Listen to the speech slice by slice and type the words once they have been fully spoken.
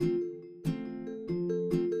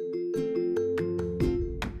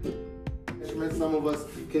some of us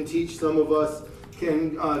can teach, some of us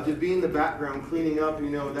can just be in the background cleaning up.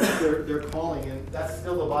 That's their calling, and that's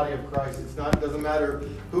still the body of Christ. It doesn't matter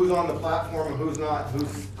who's on the platform and who's not,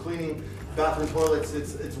 who's cleaning bathroom toilets.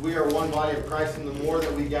 It's we are one body of Christ, and the more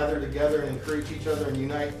that we gather together and encourage each other and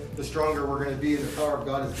unite, the stronger we're going to be, and the power of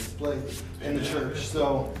God is displayed in the church.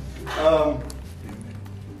 So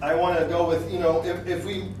I want to go with,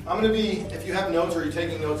 if you have notes or you're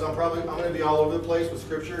taking notes, I'm going to be all over the place with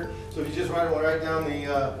scripture. So if you just write down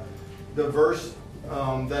the verse that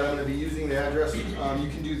I'm going to be using, the address, you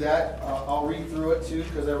can do that. I'll read through it too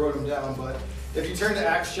because I wrote them down. But if you turn to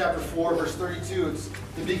Acts chapter 4, verse 32, it's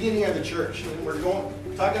the beginning of the church. And we're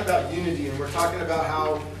talking about unity, and we're talking about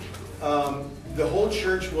how the whole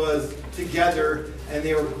church was together, and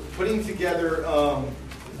they were putting together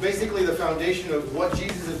basically the foundation of what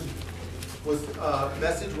Jesus'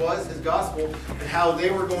 message was, his gospel, and how they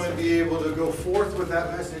were going to be able to go forth with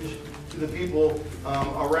that message to the people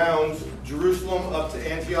around Jerusalem, up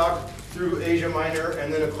to Antioch, through Asia Minor,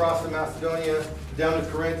 and then across to Macedonia, down to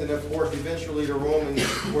Corinth, and of course eventually to Rome, and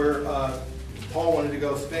where Paul wanted to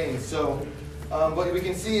go, Spain. So, but we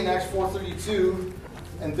can see in Acts 4:32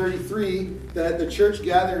 and 33 that the church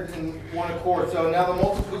gathered in one accord. So now the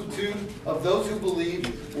multitude of those who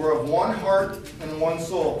believed were of one heart and one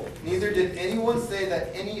soul. Neither did anyone say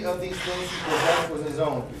that any of these things he possessed was his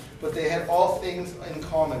own, but they had all things in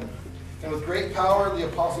common. And with great power the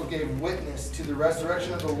apostles gave witness to the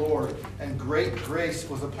resurrection of the Lord, and great grace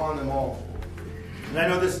was upon them all. And I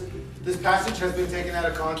know this passage has been taken out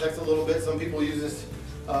of context a little bit. Some people use this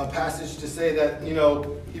passage to say that,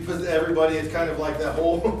 he puts everybody, it's kind of like that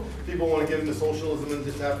whole, people want to get into socialism and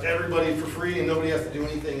just have everybody for free and nobody has to do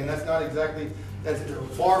anything. And that's not exactly, that's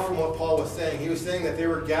far from what Paul was saying. He was saying that they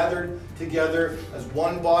were gathered together as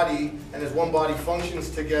one body, and as one body functions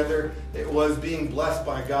together, it was being blessed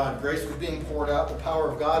by God. Grace was being poured out. The power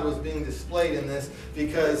of God was being displayed in this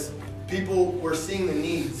because people were seeing the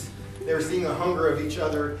needs. They were seeing the hunger of each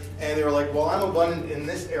other, and they were like, well, I'm abundant in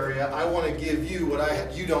this area. I want to give you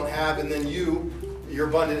what you don't have, and then you're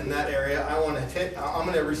abundant in that area. I'm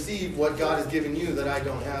going to receive what God has given you that I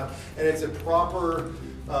don't have. And it's a proper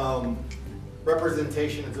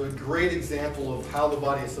representation. It's a great example of how the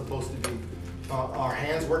body is supposed to be. Our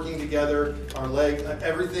hands working together, our legs,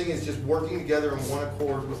 everything is just working together in one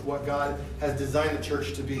accord with what God has designed the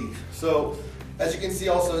church to be. So, as you can see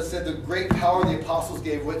also, it said the great power the apostles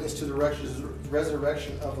gave witness to the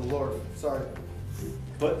resurrection of the Lord. Sorry.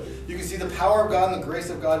 But you can see the power of God and the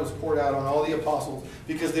grace of God was poured out on all the apostles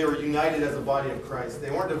because they were united as a body of Christ.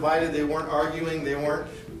 They weren't divided. They weren't arguing. They weren't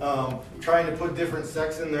trying to put different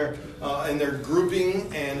sects in their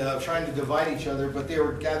grouping and trying to divide each other, but they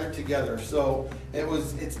were gathered together. So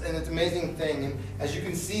it's an amazing thing. And as you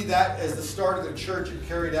can see, that as the start of the church, it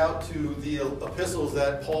carried out to the epistles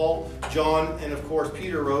that Paul, John, and of course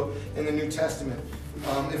Peter wrote in the New Testament.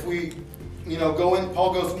 If we go in,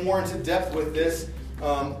 Paul goes more into depth with this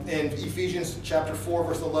in Ephesians chapter 4,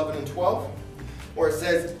 verse 11 and 12, where it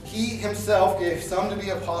says, he himself gave some to be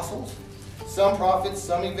apostles, some prophets,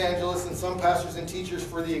 some evangelists, and some pastors and teachers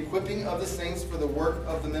for the equipping of the saints for the work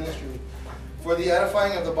of the ministry, for the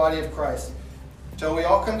edifying of the body of Christ, till we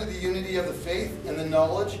all come to the unity of the faith and the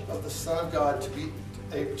knowledge of the Son of God,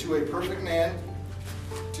 to a perfect man,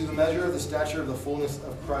 to the measure of the stature of the fullness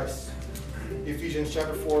of Christ. Ephesians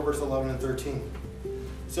chapter 4, verse 11 and 13.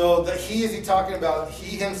 So that he is talking about,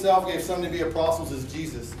 he himself gave some to be apostles is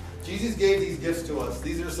Jesus. Jesus gave these gifts to us.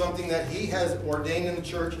 These are something that he has ordained in the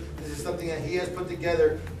church. This is something that he has put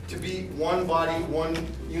together to be one body, one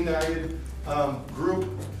united group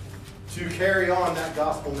to carry on that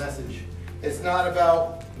gospel message. It's not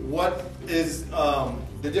about what is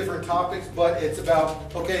the different topics, but it's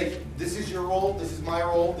about, okay, this is your role, this is my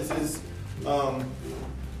role, this is,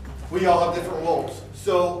 we all have different roles.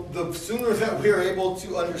 So the sooner that we are able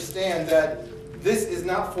to understand that this is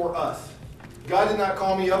not for us. God did not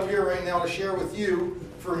call me up here right now to share with you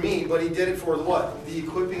for me, but he did it for what? The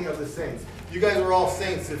equipping of the saints. You guys are all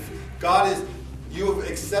saints. If you have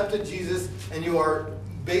accepted Jesus and you are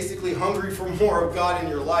basically hungry for more of God in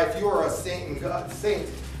your life, you are a saint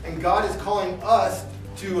and God is calling us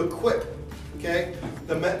to equip. Okay?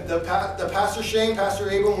 The Pastor Shane, Pastor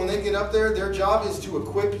Abram, when they get up there, their job is to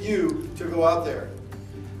equip you to go out there.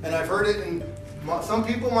 And I've heard it, and some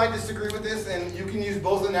people might disagree with this, and you can use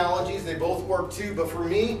both analogies. They both work too. But for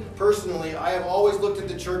me, personally, I have always looked at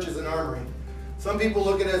the church as an armory. Some people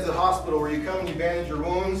look at it as a hospital where you come and you bandage your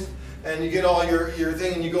wounds, and you get all your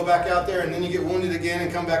thing, and you go back out there, and then you get wounded again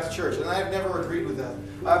and come back to church. And I've never agreed with that.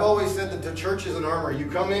 I've always said that the church is an armor. You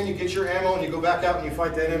come in, you get your ammo, and you go back out and you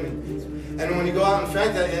fight that enemy. And when you go out and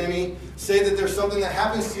fight that enemy, say that there's something that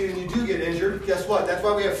happens to you and you do get injured, guess what? That's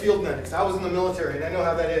why we have field medics. I was in the military, and I know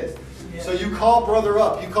how that is. Yeah. So you call brother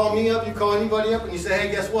up, you call me up, you call anybody up, and you say,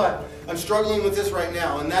 hey, guess what? I'm struggling with this right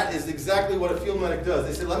now. And that is exactly what a field medic does.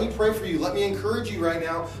 They say, let me pray for you. Let me encourage you right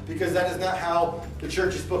now, because that is not how the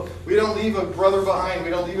church is supposed. We don't leave a brother behind. We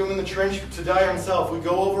don't leave him in the trench to die himself. We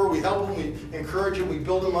go over, we help him, we encourage him, we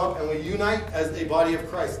build him up, and we unite as a body of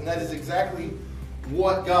Christ. And that is exactly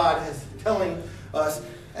what God is telling us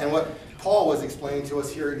and what Paul was explaining to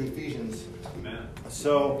us here in Ephesians. Amen.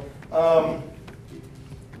 So,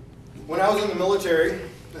 when I was in the military,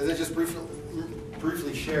 as I just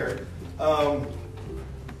briefly shared,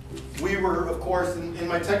 we were, of course, in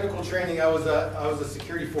my technical training, I was a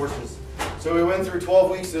security forces. So we went through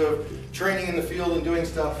 12 weeks of training in the field and doing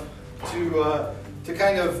stuff to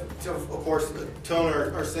kind of course, tone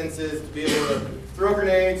our senses, to be able to throw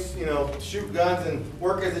grenades, shoot guns and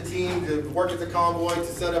work as a team, to work as a convoy, to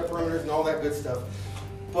set up perimeters and all that good stuff.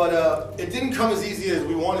 But it didn't come as easy as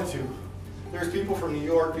we wanted to. There's people from New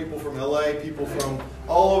York, people from LA, people from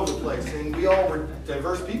all over the place, and we all were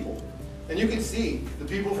diverse people. And you could see the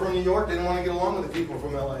people from New York didn't want to get along with the people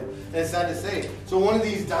from LA. And it's sad to say. So one of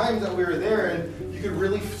these times that we were there, and you could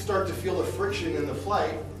really start to feel the friction in the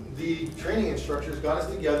flight, the training instructors got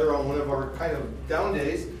us together on one of our kind of down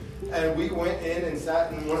days, and we went in and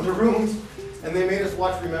sat in one of the rooms, and they made us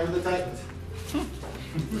watch Remember the Titans.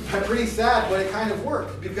 Pretty sad, but it kind of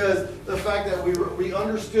worked, because the fact that we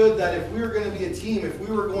understood that if we were going to be a team, if we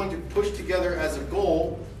were going to push together as a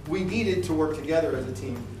goal, we needed to work together as a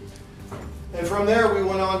team. And from there, we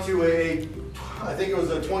went on to I think it was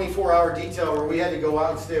a 24-hour detail where we had to go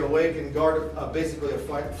out and stay awake and guard basically a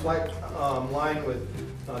flight line with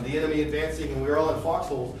the enemy advancing, and we were all in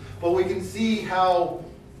foxholes. But we can see how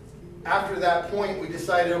after that point we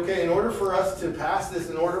decided, okay, in order for us to pass this,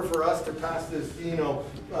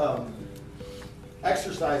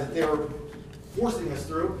 exercise that they were forcing us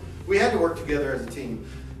through, we had to work together as a team.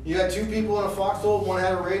 You had two people in a foxhole, one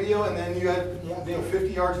had a radio, and then you had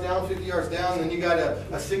 50 yards down, and then you got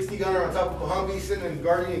a 60 gunner on top of a Humvee sitting and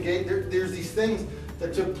guarding a gate. There's these things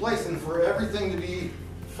that took place, and for everything to be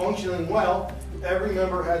functioning well, every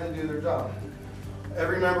member had to do their job.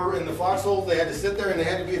 Every member in the foxhole, they had to sit there and they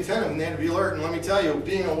had to be attentive and they had to be alert. And let me tell you,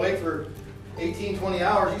 being awake for 18, 20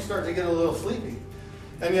 hours, you start to get a little sleepy.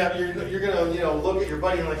 And yeah, you're going to look at your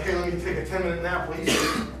buddy and like, hey, let me take a 10-minute nap, please,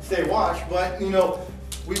 stay watch. But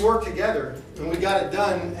we worked together and we got it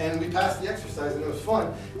done and we passed the exercise and it was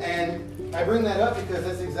fun. And I bring that up because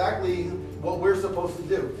that's exactly what we're supposed to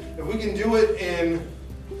do. If we can do it in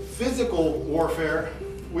physical warfare,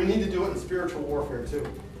 we need to do it in spiritual warfare too.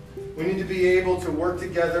 We need to be able to work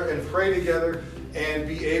together and pray together and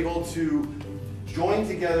be able to join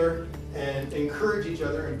together and encourage each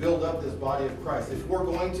other and build up this body of Christ. If we're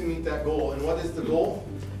going to meet that goal, and what is the goal?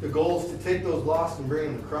 The goal is to take those lost and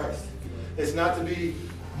bring them to Christ. It's not to be,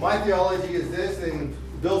 my theology is this and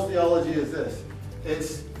Bill's theology is this.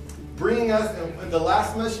 It's bringing us, and the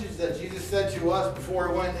last message that Jesus said to us before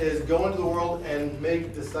he went is go into the world and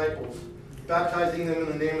make disciples, baptizing them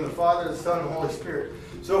in the name of the Father, the Son, and the Holy Spirit.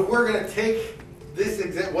 So if we're going to take this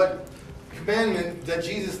what commandment that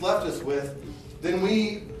Jesus left us with, then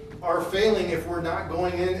we are failing if we're not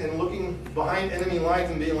going in and looking behind enemy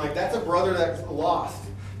lines and being like, that's a brother that's lost.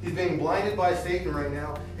 He's being blinded by Satan right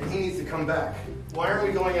now, and he needs to come back. Why aren't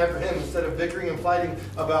we going after him instead of bickering and fighting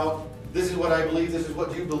about this is what I believe, this is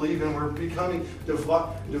what you believe, and we're becoming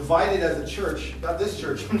divided as a church. Not this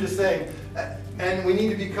church, I'm just saying. And we need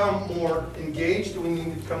to become more engaged, we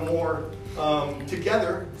need to become more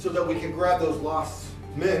together so that we can grab those lost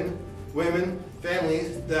men, women,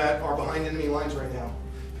 families that are behind enemy lines right now.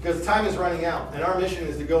 Because time is running out, and our mission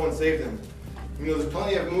is to go and save them. There's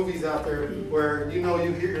plenty of movies out there where you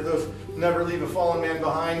hear those never leave a fallen man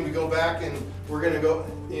behind. We go back and we're going to go,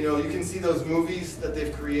 you can see those movies that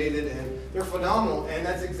they've created and they're phenomenal. And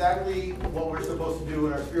that's exactly what we're supposed to do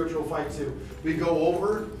in our spiritual fight too. We go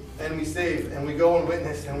over and we save and we go and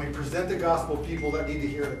witness and we present the gospel to people that need to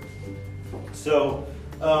hear it. So,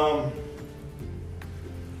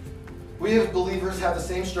 we as believers have the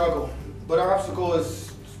same struggle, but our obstacle is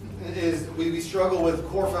we struggle with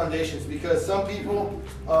core foundations because some people,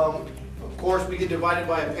 of course, we get divided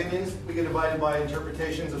by opinions, we get divided by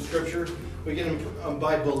interpretations of Scripture, we get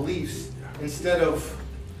by beliefs instead of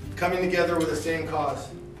coming together with the same cause.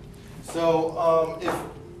 So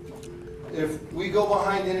if we go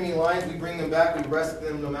behind enemy lines, we bring them back, we rescue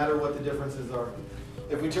them no matter what the differences are.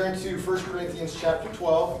 if we turn to 1 Corinthians chapter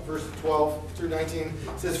 12, verses 12 through 19, it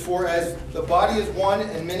says, "For as the body is one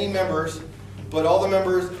and many members, but all the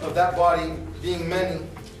members of that body being many,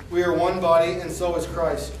 we are one body, and so is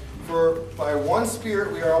Christ. For by one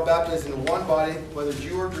Spirit we are all baptized into one body, whether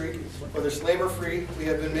Jew or Greek, whether slave or free, we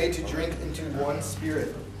have been made to drink into one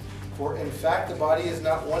Spirit. For in fact the body is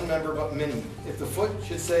not one member but many. If the foot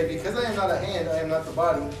should say, because I am not a hand, I am not the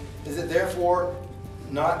body, is it therefore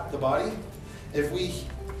not the body? If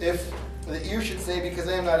the ear should say, because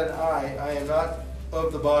I am not an eye, I am not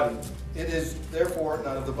of the body, it is therefore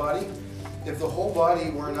not of the body. If the whole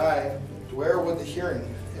body were an eye, where would the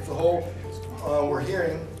hearing? If the whole were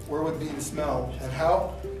hearing, where would be the smell? And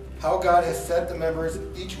how God has set the members,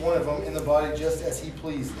 each one of them, in the body just as He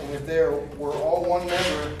pleased. And if there were all one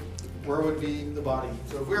member, where would be the body?"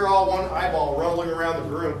 So if we were all one eyeball rolling around the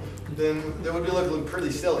room, then that would be looking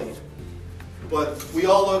pretty silly. But we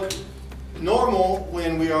all look normal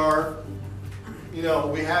when we are,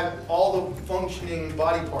 we have all the functioning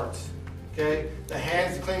body parts. Okay? The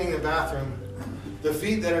hands cleaning the bathroom, the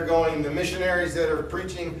feet that are going, the missionaries that are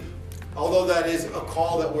preaching, although that is a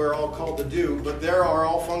call that we're all called to do, but there are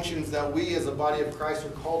all functions that we as a body of Christ are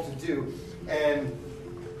called to do. And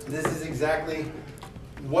this is exactly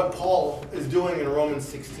what Paul is doing in Romans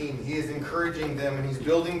 16. He is encouraging them and he's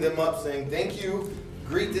building them up, saying, thank you.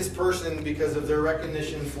 Greet this person because of their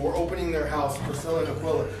recognition for opening their house, Priscilla and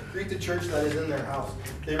Aquila. Greet the church that is in their house.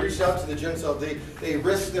 They reached out to the Gentiles. They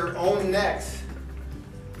risked their own necks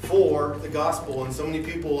for the gospel, and so many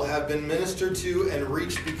people have been ministered to and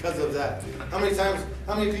reached because of that. How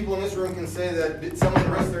many people in this room can say that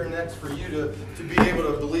someone risked their necks for you to be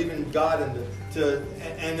able to believe in God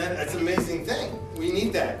and that's an amazing thing. We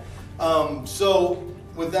need that. So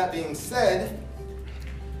with that being said,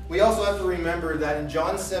 we also have to remember that in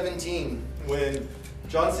John 17, when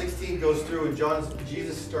John 16 goes through and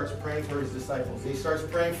Jesus starts praying for his disciples. He starts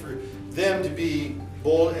praying for them to be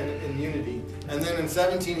bold and in unity. And then in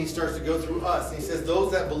 17, he starts to go through us. And he says,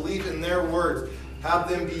 those that believe in their words, have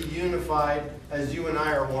them be unified as you and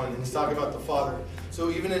I are one. And he's talking about the Father. So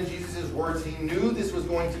even in Jesus' words, he knew this was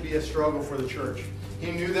going to be a struggle for the church.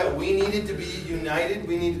 He knew that we needed to be united.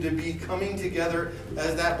 We needed to be coming together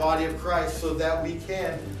as that body of Christ so that we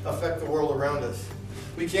can affect the world around us.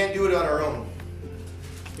 We can't do it on our own.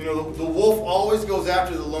 The wolf always goes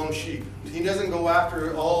after the lone sheep. He doesn't go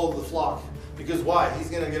after all of the flock. Because why? He's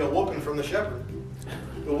going to get a whooping from the shepherd.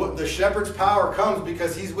 The shepherd's power comes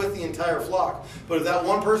because he's with the entire flock. But if that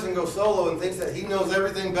one person goes solo and thinks that he knows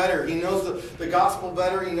everything better, he knows the gospel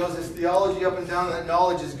better, he knows his theology up and down, and that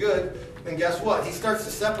knowledge is good, then guess what? He starts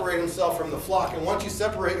to separate himself from the flock. And once you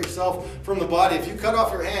separate yourself from the body, if you cut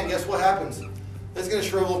off your hand, guess what happens? It's going to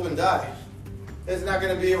shrivel up and die. It's not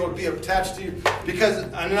going to be able to be attached to you. Because,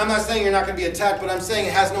 and I'm not saying you're not going to be attacked, but I'm saying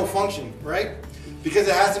it has no function, right? Because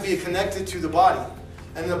it has to be connected to the body.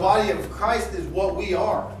 And the body of Christ is what we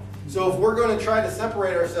are. So if we're going to try to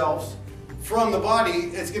separate ourselves from the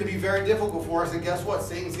body, it's going to be very difficult for us. And guess what?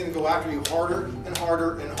 Satan's going to go after you harder and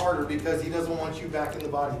harder and harder because he doesn't want you back in the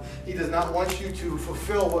body. He does not want you to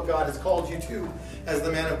fulfill what God has called you to as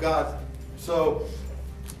the man of God. So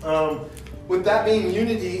with that being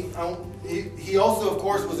unity, he also, of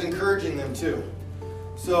course, was encouraging them too.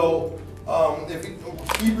 So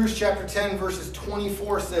Hebrews chapter 10 verses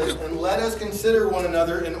 24 says, and let us consider one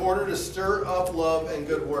another in order to stir up love and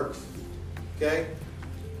good works. Okay?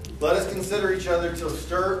 Let us consider each other to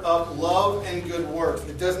stir up love and good works.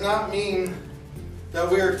 It does not mean that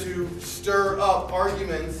we are to stir up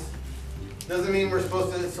arguments. It doesn't mean we're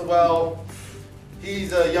supposed to say, well,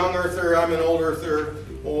 he's a young earther, I'm an old earther,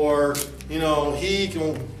 or, he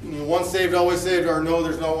can, once saved, always saved, or no,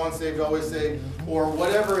 there's no once saved, always saved, or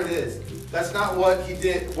whatever it is. That's not what he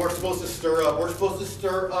did. We're supposed to stir up. We're supposed to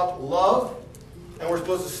stir up love, and we're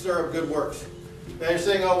supposed to stir up good works. Now you're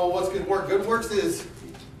saying, oh, well, what's good work? Good works is,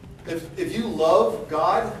 if you love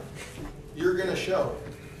God, you're going to show.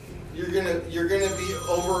 You're going to be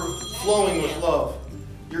overflowing with love.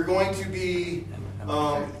 You're going to be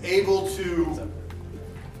able to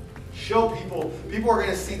show people. People are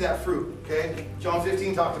going to see that fruit. Okay? John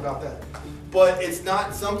 15 talked about that. But it's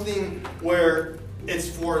not something where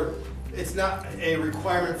it's not a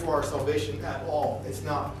requirement for our salvation at all. It's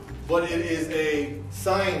not. But it is a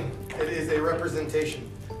sign. It is a representation.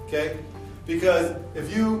 Okay? Because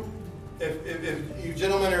if you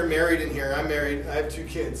gentlemen are married in here, I'm married, I have 2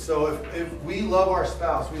 kids. So if we love our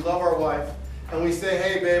spouse, we love our wife, and we say,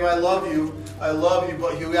 hey babe, I love you,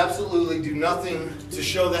 but you absolutely do nothing to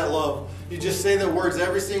show that love. You just say the words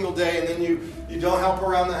every single day, and then you don't help her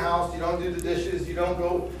around the house, you don't do the dishes, you don't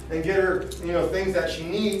go and get her things that she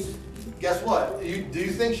needs, guess what? Do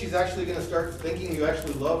you think she's actually going to start thinking you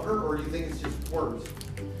actually love her, or do you think it's just words?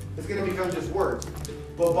 It's going to become just words.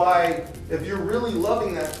 But if you're really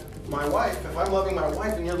loving my wife, if I'm loving my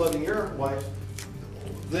wife and you're loving your wife,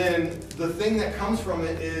 then the thing that comes from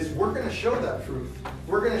it is we're going to show that fruit.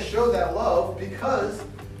 We're going to show that love because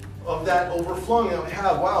of that overflowing that we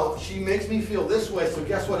have. Wow, she makes me feel this way, so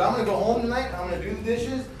guess what? I'm going to go home tonight, I'm going to do the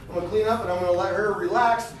dishes, I'm going to clean up, and I'm going to let her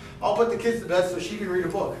relax. I'll put the kids to bed so she can read a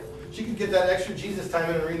book. She can get that extra Jesus time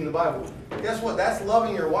in and reading the Bible. Guess what? That's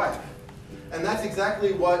loving your wife. And that's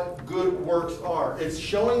exactly what good works are. It's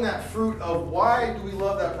showing that fruit of why do we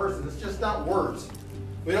love that person. It's just not words.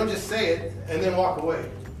 We don't just say it and then walk away.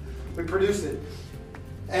 We produce it.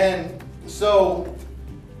 And so,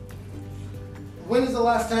 when is the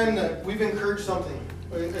last time that we've encouraged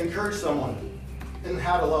someone in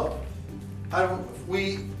how to love? How do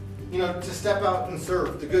we, to step out and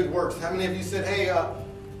serve, the good works? How many of you said, hey,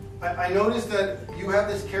 I noticed that you have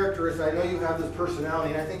this characteristic, I know you have this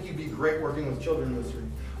personality, and I think you'd be great working with children ministry.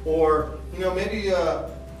 Or, maybe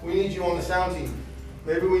we need you on the sound team.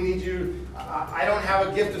 Maybe we need you, I don't have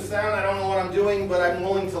a gift of sound, I don't know what I'm doing, but I'm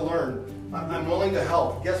willing to learn. I'm willing to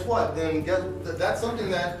help. Guess what? Then that's something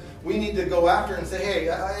that we need to go after and say,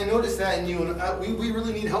 hey, I noticed that in you, and we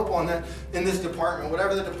really need help on that in this department,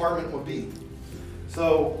 whatever the department would be.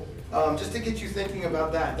 So, just to get you thinking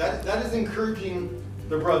about that is encouraging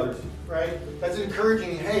the brothers, right? That's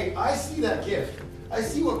encouraging, hey, I see that gift. I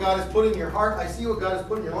see what God has put in your heart. I see what God has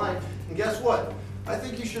put in your life. And guess what? I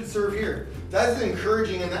think you should serve here. That is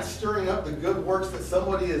encouraging, and that's stirring up the good works that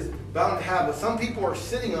somebody is bound to have. But some people are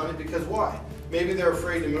sitting on it because why? Maybe they're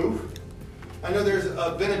afraid to move. I know there's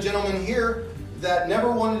been a gentleman here that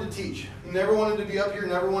never wanted to teach. Never wanted to be up here,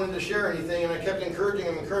 never wanted to share anything, and I kept encouraging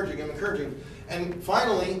him. And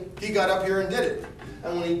finally, he got up here and did it.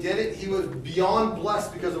 And when he did it, he was beyond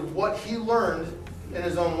blessed because of what he learned in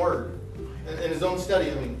his own word, in his own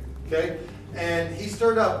study, okay? And he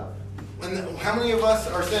stirred up. And how many of us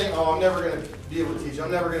are saying, oh, I'm never going to be able to teach. I'm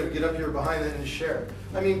never going to get up here behind it and share.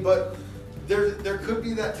 But there could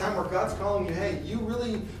be that time where God's calling you, hey, you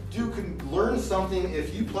really can learn something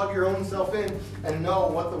if you plug your own self in and know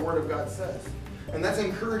what the Word of God says. And that's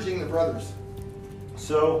encouraging the brothers.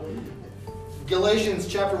 So, Galatians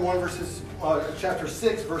chapter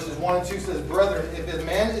 6, verses 1 and 2 says, brethren, if a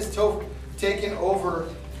man is taken over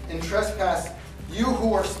in trespass, you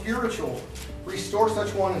who are spiritual, restore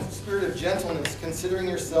such one in spirit of gentleness, considering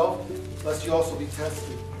yourself, lest you also be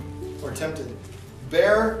tested or tempted.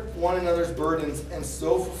 Bear one another's burdens, and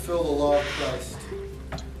so fulfill the law of Christ.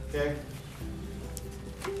 Okay?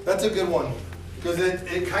 That's a good one, because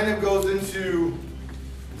it kind of goes into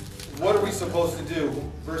what are we supposed to do.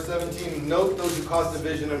 Verse 17, note those who cause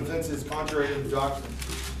division and offenses contrary to the doctrine.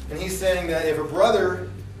 And he's saying that if a brother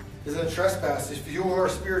is in a trespass, if you are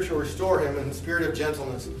spiritual, restore him in the spirit of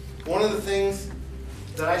gentleness. One of the things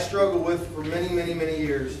that I struggle with for many, many, many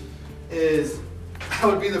years is I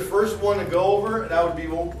would be the first one to go over, and I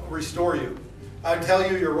would restore you. I'd tell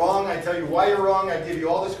you you're wrong. I'd tell you why you're wrong. I'd give you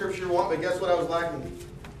all the scripture you want, but guess what I was lacking?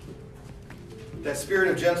 That spirit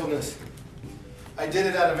of gentleness. I did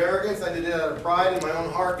it out of arrogance. I did it out of pride in my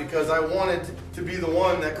own heart because I wanted to be the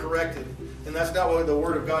one that corrected. And that's not what the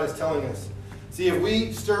Word of God is telling us. See, if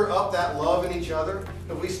we stir up that love in each other,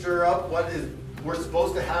 if we stir up what we're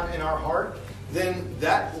supposed to have in our heart, then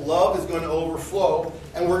that love is going to overflow,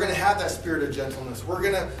 and we're going to have that spirit of gentleness. We're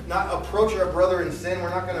going to not approach our brother in sin. We're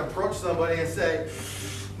not going to approach somebody and say,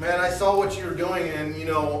 man, I saw what you were doing, and,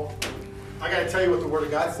 I got to tell you what the Word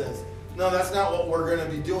of God says. No, that's not what we're going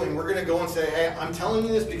to be doing. We're going to go and say, hey, I'm telling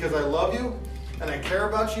you this because I love you, and I care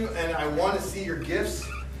about you, and I want to see your gifts.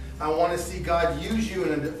 I want to see God use you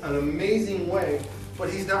in an amazing way, but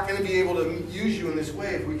He's not going to be able to use you in this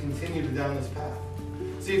way if we continue down this path.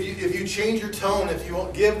 See, if you change your tone, if you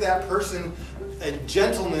give that person a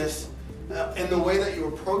gentleness in the way that you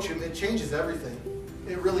approach him, it changes everything.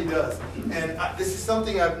 It really does. And this is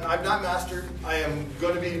something I've not mastered. I am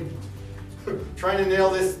going to be trying to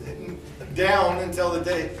nail this down until the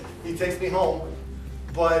day He takes me home.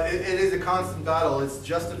 But it is a constant battle. It's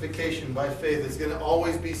justification by faith. It's going to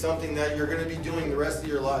always be something that you're going to be doing the rest of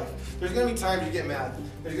your life. There's going to be times you get mad.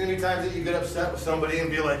 There's going to be times that you get upset with somebody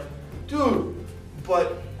and be like, dude,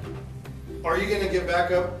 but are you going to get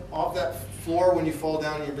back up off that floor when you fall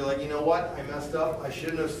down and you'll be like, you know what? I messed up. I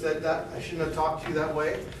shouldn't have said that. I shouldn't have talked to you that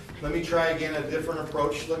way. Let me try again a different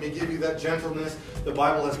approach. Let me give you that gentleness the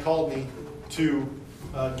Bible has called me to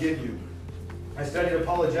give you. I studied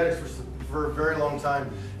apologetics for a very long time,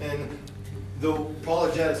 and the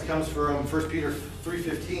apologetics comes from 1 Peter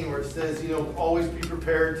 3:15, where it says, always be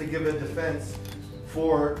prepared to give a defense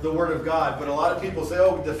for the word of God. But a lot of people say,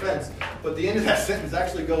 oh, defense. But the end of that sentence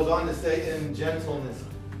actually goes on to say in gentleness.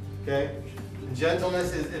 Okay? And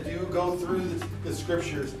gentleness is, if you go through the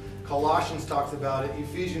scriptures, Colossians talks about it,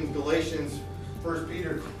 Ephesians, Galatians, 1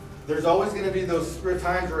 Peter, there's always going to be those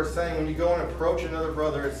times where it's saying when you go and approach another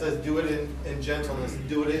brother, it says do it in gentleness,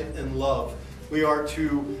 do it in love. We are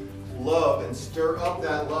to love and stir up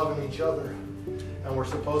that love in each other. And we're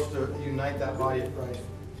supposed to unite that body of Christ.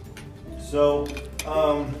 So,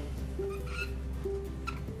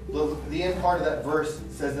 the end part of that verse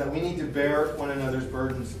says that we need to bear one another's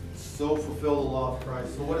burdens, so fulfill the law of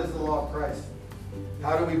Christ. So what is the law of Christ?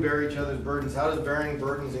 How do we bear each other's burdens? How does bearing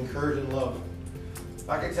burdens encourage and love?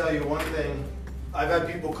 I can tell you one thing. I've had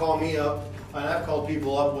people call me up, and I've called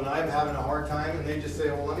people up when I'm having a hard time, and they just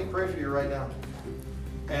say, well, let me pray for you right now.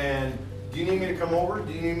 And do you need me to come over?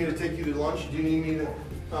 Do you need me to take you to lunch? Do you need me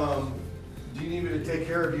to take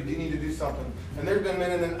care of you? Do you need to do something? And there's been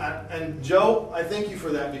men, and Joe, I thank you for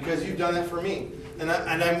that because you've done that for me. And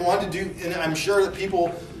I want to do, and I'm sure that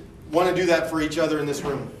people want to do that for each other in this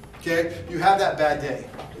room. Okay? You have that bad day.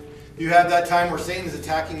 You have that time where Satan is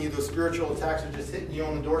attacking you. Those spiritual attacks are just hitting you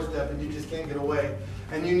on the doorstep and you just can't get away.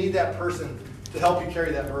 And you need that person to help you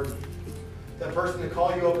carry that burden. That person to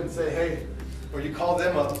call you up and say, hey, or you call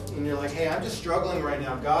them up and you're like, hey, I'm just struggling right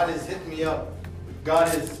now. God is hitting me up. God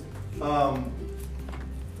is, I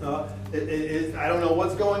don't know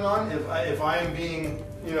what's going on. If I am being,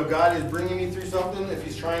 God is bringing me through something, if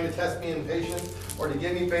he's trying to test me in patience or to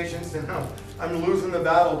give me patience, and I'm losing the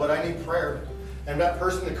battle, but I need prayer. And that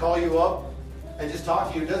person to call you up and just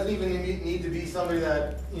talk to you, it doesn't even need to be somebody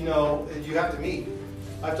that, you have to meet.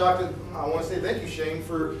 I want to say thank you, Shane,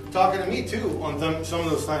 for talking to me too on some of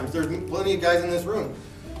those times. There's plenty of guys in this room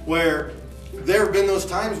where there have been those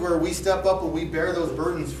times where we step up and we bear those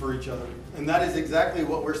burdens for each other. And that is exactly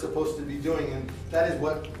what we're supposed to be doing. And that is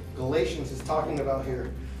what Galatians is talking about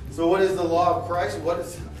here. So what is the law of Christ? What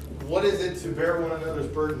is it to bear one another's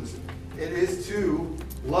burdens? It is to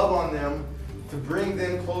love on them, to bring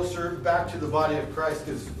them closer back to the body of Christ.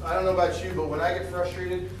 Because I don't know about you, but when I get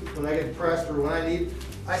frustrated, when I get depressed, or when I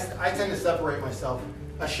tend to separate myself.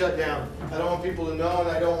 I shut down. I don't want people to know, and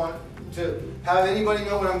I don't want to have anybody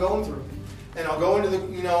know what I'm going through. And I'll go into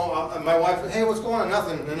my wife, hey, what's going on?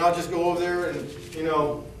 Nothing. And I'll just go over there and,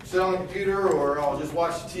 sit on the computer, or I'll just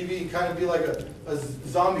watch the TV and kind of be like a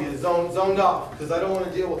zombie, zoned off, because I don't want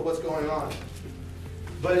to deal with what's going on.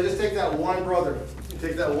 But it just takes that one brother. It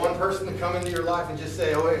takes that one person to come into your life and just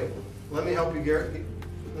say, oh, hey, let me help you, Garrett.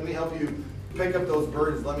 Let me help you pick up those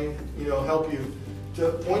burdens. Let me, help you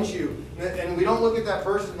to point you. And we don't look at that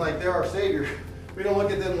person like they're our Savior. We don't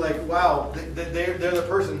look at them like, wow, they're the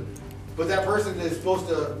person. But that person is supposed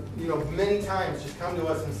to, many times just come to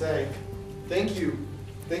us and say, thank you.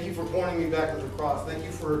 Thank you for pointing me back to the cross. Thank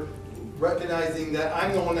you for recognizing that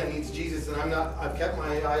I'm the one that needs Jesus, and I've kept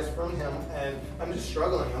my eyes from him, and I'm just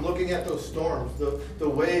struggling. I'm looking at those storms, the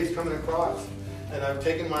waves coming across, and I've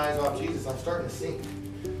taken my eyes off Jesus. I'm starting to sink.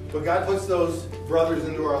 But God puts those brothers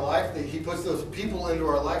into our life. He puts those people into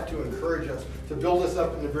our life to encourage us, to build us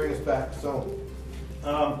up, and to bring us back. So,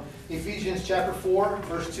 Ephesians chapter 4,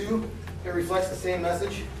 verse 2, it reflects the same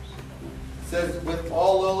message. It says, with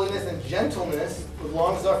all lowliness and gentleness, with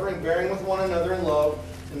long-suffering, bearing with one another in love,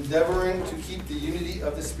 endeavoring to keep the unity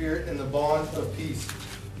of the Spirit in the bond of peace.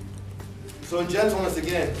 So in gentleness,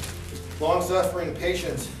 again, long-suffering,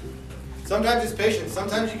 patience. Sometimes it's patience.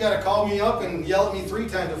 Sometimes you got to call me up and yell at me 3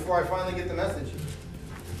 times before I finally get the message.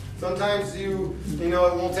 Sometimes it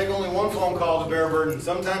won't take only one phone call to bear a burden.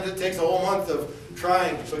 Sometimes it takes a whole month of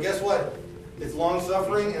trying. So guess what? It's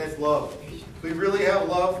long-suffering and it's love. We really have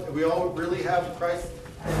love, and we all really have Christ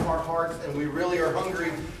in our hearts, and we really are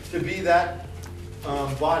hungry to be that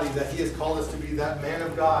body that he has called us to be, that man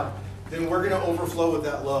of God. Then we're going to overflow with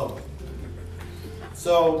that love.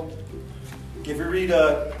 So if you read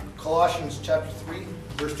Colossians chapter 3,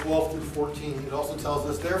 verse 12 through 14, it also tells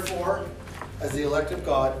us, therefore, as the elect of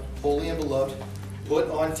God, holy and beloved, put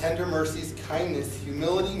on tender mercies, kindness,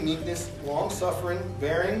 humility, meekness, long-suffering,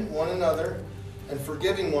 bearing one another, and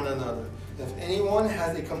forgiving one another. If anyone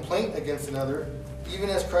has a complaint against another, even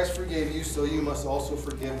as Christ forgave you, so you must also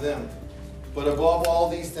forgive them. But above all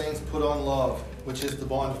these things, put on love, which is the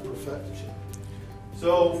bond of perfection.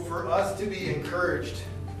 So for us to be encouraged,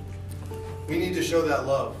 we need to show that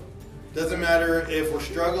love. Doesn't matter if we're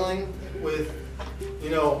struggling with,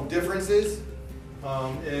 differences.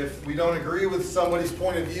 If we don't agree with somebody's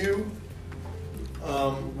point of view,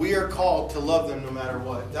 we are called to love them no matter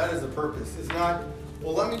what. That is the purpose. It's not,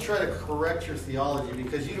 well, let me try to correct your theology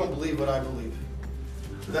because you don't believe what I believe.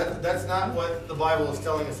 That's not what the Bible is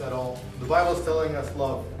telling us at all. The Bible is telling us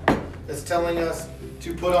love. It's telling us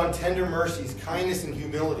to put on tender mercies, kindness, and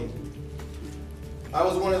humility. I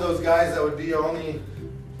was one of those guys that would be on the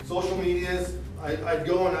social medias. I'd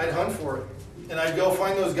go and I'd hunt for it. And I'd go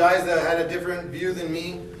find those guys that had a different view than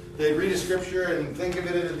me. They'd read a scripture and think of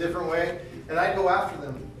it in a different way. And I'd go after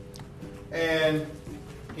them. And,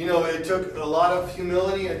 you know, it took a lot of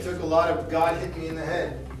humility. And it took a lot of God hitting me in the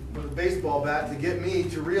head with a baseball bat to get me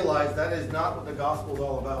to realize that is not what the gospel is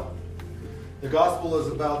all about. The gospel is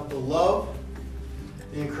about the love,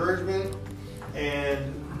 the encouragement,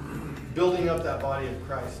 and building up that body of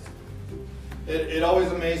Christ. It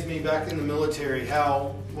always amazed me back in the military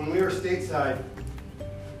how when we were stateside,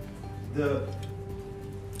 the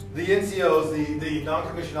NCOs, the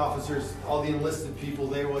non-commissioned officers, all the enlisted people,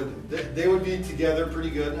 they would be together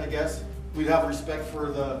pretty good, I guess. We'd have respect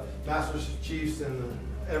for the masters, chiefs, and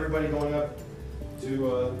everybody going up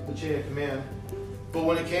to the chain of command. But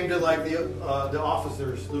when it came to like the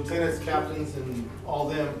officers, lieutenants, captains, and all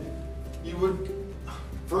them,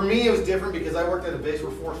 for me it was different because I worked at a base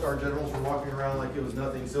where 4-star generals were walking around like it was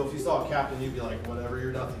nothing. So if you saw a captain, you'd be like, whatever,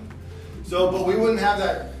 you're nothing. So, but we wouldn't have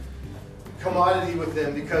that commodity with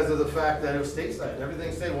them because of the fact that it was stateside.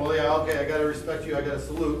 Everything said, well, yeah, okay, I got to respect you, I got to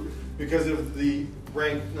salute because of the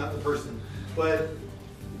rank, not the person. But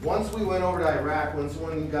once we went over to Iraq, once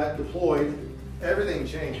one got deployed, everything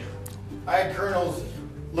changed. I had colonels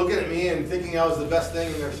looking at me and thinking I was the best thing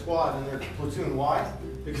in their squad, in their platoon. Why?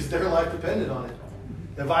 Because their life depended on it.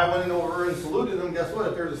 If I went in over and saluted them, guess what?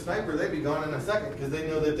 If there was a sniper, they'd be gone in a second because they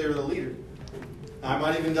know that they were the leader. I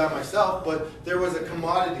might even die myself, but there was a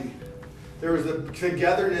commodity. There was a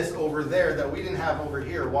togetherness over there that we didn't have over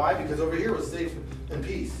here. Why? Because over here was safe and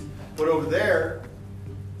peace. But over there,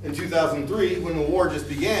 in 2003, when the war just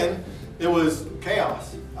began, it was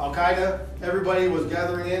chaos. Al-Qaeda, everybody was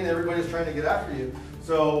gathering in, everybody was trying to get after you.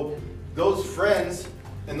 So those friends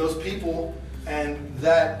and those people and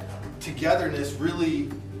that togetherness really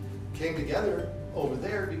came together over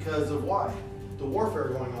there because of why? The warfare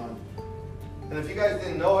going on. And if you guys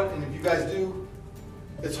didn't know it, and if you guys do,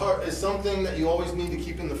 it's hard. It's something that you always need to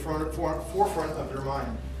keep in the forefront of your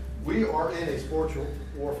mind. We are in a spiritual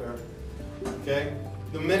warfare. Okay?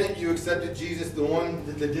 The minute you accepted Jesus,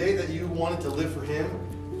 the day that you wanted to live for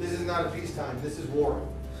Him, this is not a peacetime. This is war.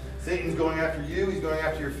 Satan's going after you. He's going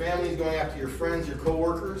after your family. He's going after your friends, your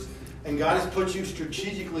co-workers. And God has put you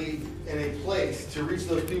strategically in a place to reach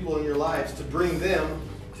those people in your lives, to bring them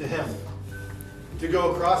to Him. To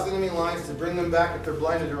go across enemy lines, to bring them back if they're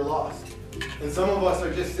blinded or lost. And some of us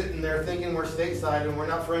are just sitting there thinking we're stateside and we're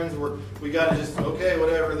not friends. We got to just, okay,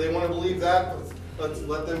 whatever. They want to believe that, let's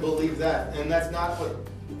let them believe that. And that's not what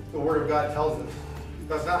the Word of God tells us.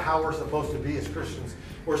 That's not how we're supposed to be as Christians.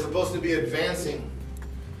 We're supposed to be advancing.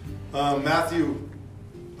 Matthew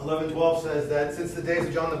 11:12 says that since the days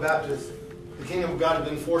of John the Baptist, the kingdom of God has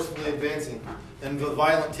been forcefully advancing, and the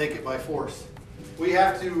violent take it by force. We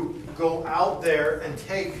have to go out there and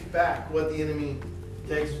take back what the enemy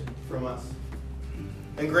takes from us.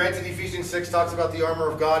 And granted, Ephesians 6 talks about the armor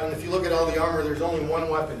of God, and if you look at all the armor, there's only one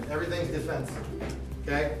weapon. Everything's defense.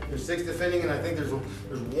 Okay? There's 6 defending, and I think there's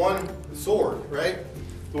one sword, right?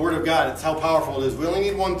 The Word of God. It's how powerful it is. We only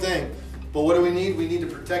need one thing. But what do we need? We need to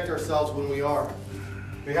protect ourselves when we are.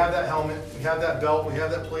 We have that helmet, we have that belt, we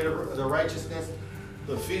have that plate of the righteousness,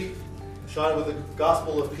 the feet shod with the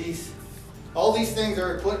gospel of peace. All these things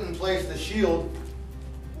are put in place. The shield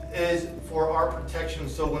is for our protection.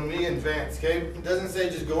 So when we advance, okay, it doesn't say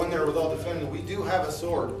just go in there with all defending. We do have a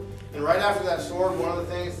sword. And right after that sword, one of the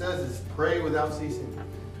things it says is pray without ceasing.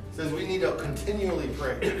 It says we need to continually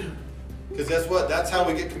pray. Because guess what? That's how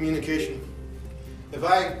we get communication. If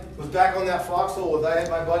I was back on that foxhole, if I had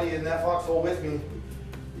my buddy in that foxhole with me,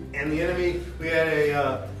 and the enemy,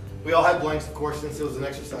 we all had blanks, of course, since it was an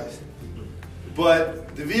exercise.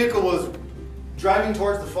 But the vehicle was driving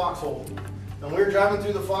towards the foxhole. And we were driving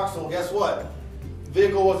through the foxhole. Guess what? The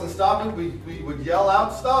vehicle wasn't stopping. We would yell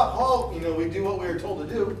out, stop, halt. You know, we do what we were told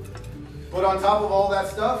to do. But on top of all that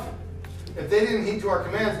stuff, if they didn't heed to our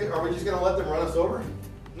commands, are we just going to let them run us over?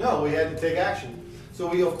 No, we had to take action. So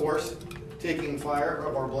we, of course, taking fire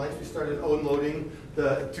of our blanks, we started unloading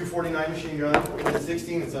the 249 machine gun, the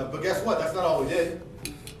 16 and stuff. But guess what? That's not all we did.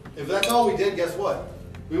 If that's all we did, guess what?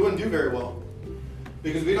 We wouldn't do very well.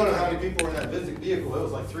 Because we don't know how many people were in that vehicle. It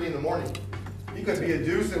was like 3 in the morning. You could be a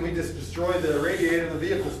deuce and we just destroy the radiator of the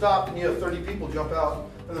vehicle, stopped, and you have 30 people jump out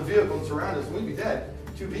of the vehicle and surround us. We'd be dead.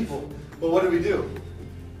 2 people. But what did we do?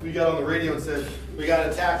 We got on the radio and said, we got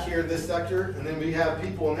an attack here in this sector, and then we have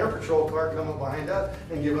people in their patrol car come up behind us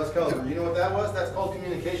and give us cover. You know what that was? That's called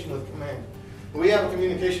communication with command. We have a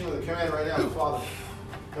communication with the command right now, the Father.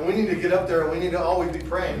 And we need to get up there and we need to always be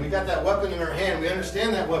praying. We got that weapon in our hand. We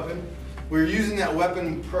understand that weapon. We're using that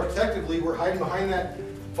weapon protectively. We're hiding behind that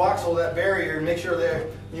foxhole, that barrier, and make sure that,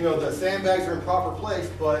 the sandbags are in proper place,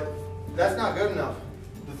 but that's not good enough.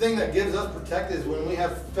 The thing that gives us protect is when we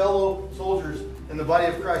have fellow soldiers in the body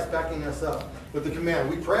of Christ backing us up with the command.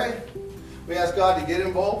 We pray. We ask God to get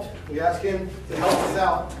involved. We ask Him to help us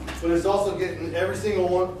out. But it's also getting every single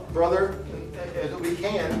one, brother, as we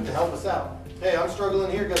can to help us out. Hey, I'm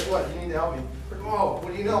struggling here. Guess what? You need to help me. Oh,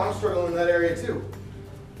 what do you know? I'm struggling in that area too.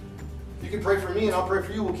 You can pray for me and I'll pray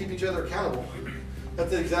for you. We'll keep each other accountable.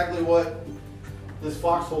 That's exactly what this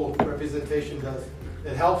foxhole representation does.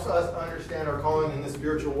 It helps us understand our calling in the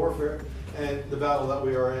spiritual warfare and the battle that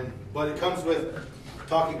we are in. But it comes with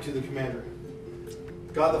talking to the commander.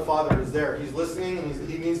 God the Father is there. He's listening and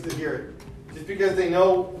he needs to hear it. Just because they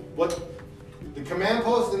know what the command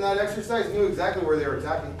post in that exercise knew exactly where they were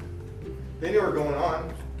attacking. They knew what was going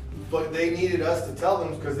on, but they needed us to tell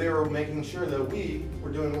them because they were making sure that we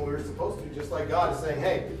were doing what we were supposed to. Just like God is saying,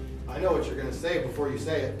 hey, I know what you're going to say before you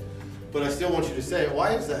say it, but I still want you to say it.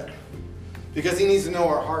 Why is that? Because He needs to know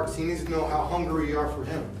our hearts. He needs to know how hungry we are for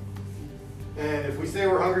Him. And if we say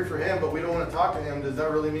we're hungry for Him, but we don't want to talk to Him, does that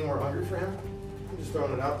really mean we're hungry for Him? I'm just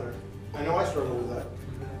throwing it out there. I know I struggle with that.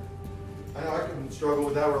 I know I can struggle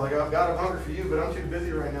with that. We're like, oh, God, I'm hungry for you, but I'm too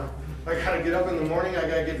busy right now. I got to get up in the morning, I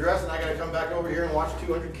got to get dressed, and I got to come back over here and watch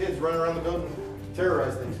 200 kids run around the building and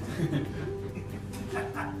terrorize things.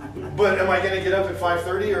 But am I going to get up at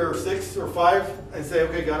 5:30 or 6 or 5 and say,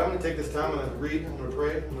 okay, God, I'm going to take this time, I'm going to read, I'm going to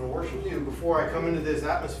pray, I'm going to worship you before I come into this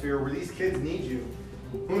atmosphere where these kids need you.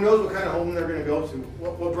 Who knows what kind of home they're going to go to,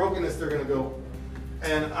 what brokenness they're going to go.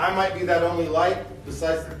 And I might be that only light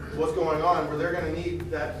besides what's going on where they're going to need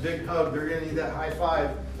that big hug, they're going to need that high five.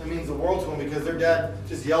 That means the world to them because their dad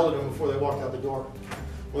just yelled at them before they walked out the door.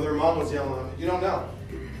 Or their mom was yelling at them. You don't know.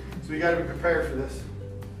 So we got to be prepared for this.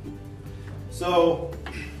 So,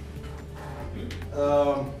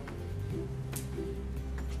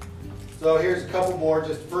 here's a couple more.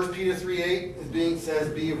 Just 1 Peter 3:8 says,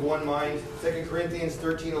 be of one mind. 2 Corinthians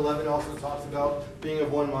 13:11 also talks about being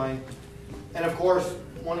of one mind. And of course,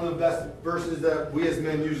 one of the best verses that we as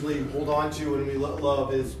men usually hold on to and we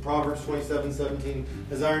love is Proverbs 27:17.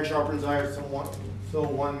 As iron sharpens iron, so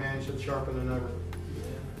one man should sharpen another.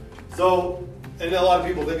 So, and a lot of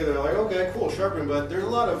people think of it like, okay, cool, sharpen, but there's a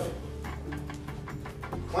lot of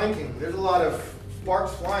clanking. There's a lot of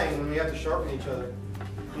sparks flying when we have to sharpen each other.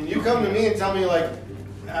 And you come to me and tell me like,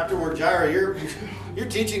 afterward, Jaira, your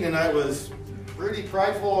teaching tonight was pretty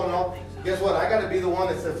prideful and all. Guess what? I got to be the one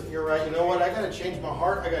that says, you're right. You know what? I got to change my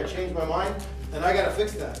heart. I got to change my mind. And I got to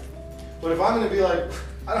fix that. But if I'm going to be like,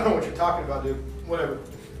 I don't know what you're talking about, dude. Whatever.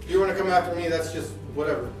 If you want to come after me, that's just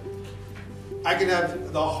whatever. I can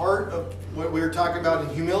have the heart of what we were talking about in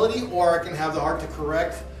humility, or I can have the heart to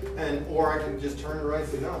correct, or I can just turn it right and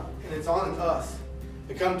say, no. And it's on us.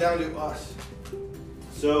 It comes down to us.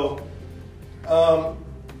 So,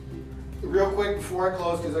 real quick before I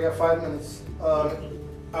close, because I got 5 minutes.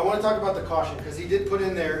 I want to talk about the caution, because he did put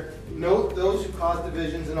in there, note those who cause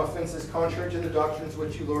divisions and offenses contrary to the doctrines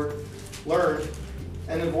which you learned,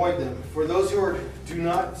 and avoid them. For those who do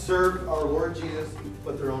not serve our Lord Jesus,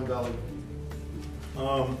 but their own belly.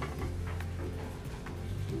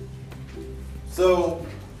 So,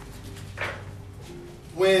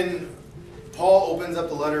 when Paul opens up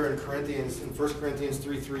the letter in Corinthians, in 1 Corinthians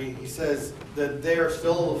 3:3, he says that they are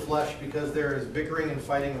still of the flesh because there is bickering and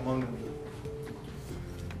fighting among them.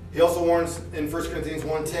 He also warns in 1 Corinthians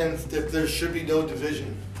 1:10 that there should be no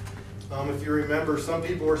division. If you remember, some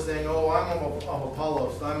people were saying, oh, I'm of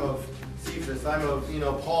Apollos, I'm of Cephas, I'm of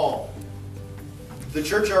Paul. The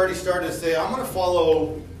church already started to say, I'm going to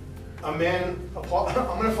follow I'm going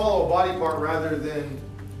to follow a body part rather than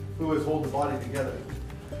who is holding the body together.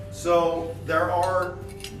 So there are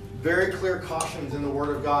very clear cautions in the Word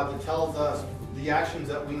of God that tells us the actions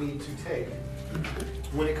that we need to take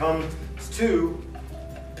when it comes to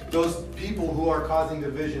those people who are causing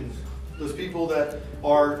divisions, those people that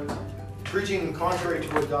are preaching contrary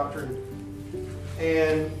to a doctrine.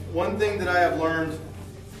 And one thing that I have learned,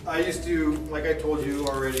 I used to, like I told you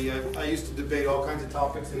already, I used to debate all kinds of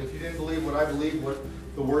topics, and if you didn't believe what I believe, what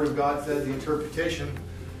the Word of God says, the interpretation,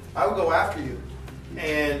 I would go after you.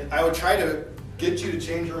 And I would try to get you to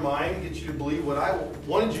change your mind, get you to believe what I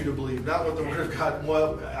wanted you to believe, not what the Word of God,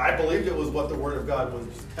 well, I believed it was what the Word of God was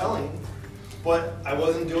telling, but I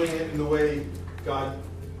wasn't doing it in the way God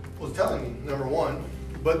was telling me, number one.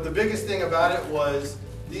 But the biggest thing about it was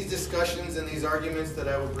these discussions and these arguments that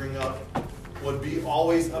I would bring up would be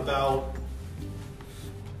always about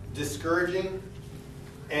discouraging,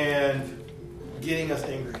 and getting us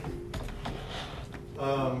angry.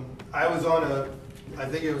 I was on I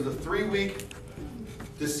think it was a 3-week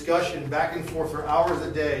discussion back and forth for hours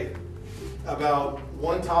a day about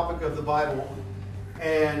one topic of the Bible.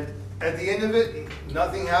 And at the end of it,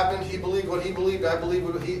 nothing happened. He believed what he believed. I believed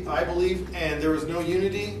what I believed. And there was no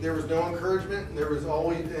unity. There was no encouragement. There was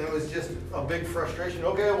always, and it was just a big frustration.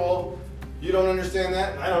 Okay, well, you don't understand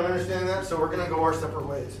that, and I don't understand that, so we're going to go our separate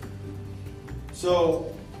ways.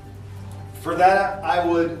 So for that, I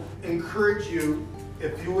would encourage you,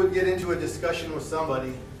 if you would get into a discussion with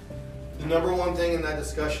somebody, the number one thing in that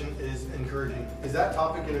discussion is encouraging. Is that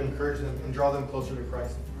topic going to encourage them and draw them closer to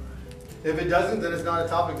Christ? If it doesn't, then it's not a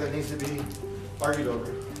topic that needs to be argued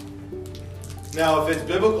over. Now, if it's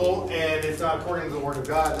biblical and it's not according to the Word of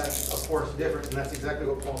God, that's of course different, and that's exactly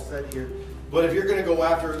what Paul said here. But if you're going to go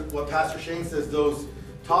after what Pastor Shane says, those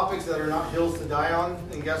topics that are not hills to die on,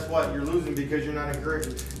 then guess what? You're losing because you're not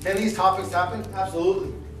encouraging. Can these topics happen?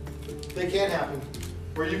 Absolutely. They can happen.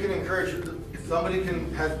 Where you can encourage. Somebody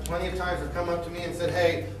has plenty of times have come up to me and said,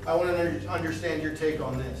 hey, I want to understand your take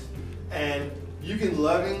on this. And you can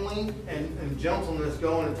lovingly and gentleness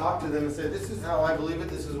go in and talk to them and say, this is how I believe it,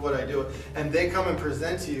 this is what I do. And they come and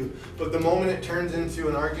present to you. But the moment it turns into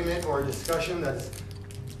an argument or a discussion that's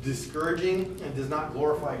discouraging and does not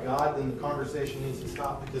glorify God, then the conversation needs to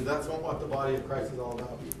stop, because that's not what the body of Christ is all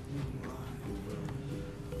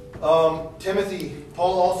about. Timothy,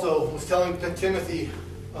 Paul also was telling Timothy,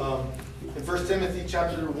 in 1 Timothy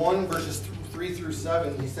chapter 1, verses 3 through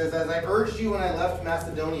 7, he says, as I urged you when I left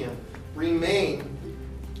Macedonia, remain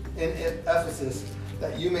in Ephesus,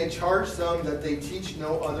 that you may charge some that they teach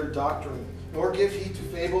no other doctrine, nor give heed to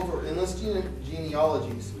fables or endless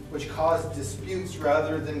genealogies, which cause disputes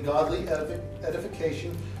rather than godly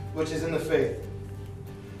edification, which is in the faith.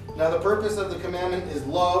 Now the purpose of the commandment is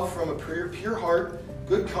love from a pure heart,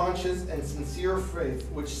 good conscience, and sincere faith,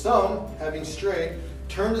 which some, having strayed,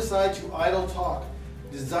 turned aside to idle talk,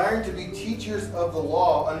 desiring to be teachers of the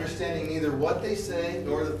law, understanding neither what they say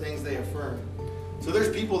nor the things they affirm. So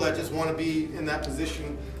there's people that just want to be in that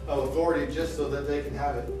position of authority just so that they can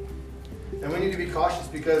have it. And we need to be cautious,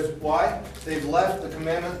 because why? They've left the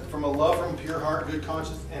commandment from a love from a pure heart, good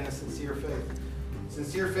conscience, and a sincere faith.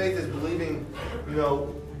 Sincere faith is believing,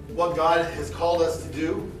 what God has called us to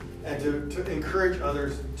do and to encourage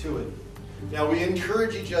others to it. Now, we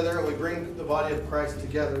encourage each other and we bring the body of Christ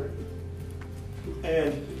together.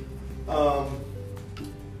 And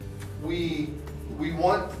we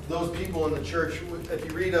want those people in the church. If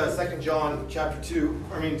you read 2 John chapter 2,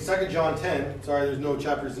 2 John 10, sorry, there's no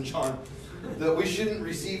chapters in John, that we shouldn't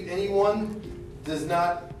receive anyone does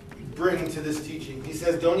not bring to this teaching. He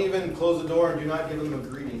says, don't even close the door and do not give them a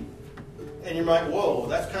greeting. And you're like, whoa,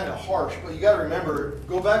 that's kind of harsh. But you got to remember,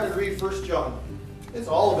 go back and read 1 John. It's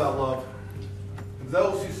all about love.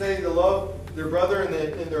 Those who say they love their brother and they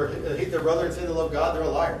hate their brother and say they love God, they're a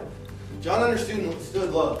liar. John understood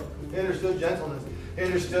love. He understood gentleness. He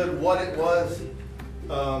understood what it was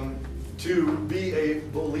to be a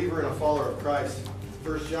believer and a follower of Christ.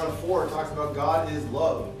 1 John 4 talks about God is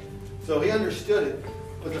love. So he understood it.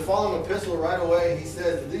 But the following epistle right away, he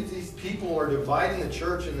says, these people are dividing the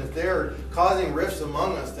church, and if they're causing rifts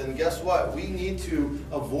among us, then guess what? We need to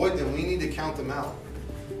avoid them. We need to count them out.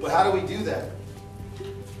 But how do we do that?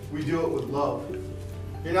 We do it with love.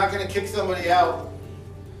 You're not going to kick somebody out.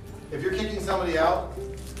 If you're kicking somebody out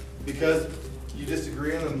because you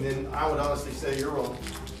disagree with them, then I would honestly say you're wrong.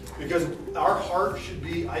 Because our heart should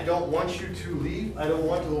be, I don't want you to leave. I don't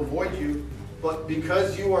want to avoid you. But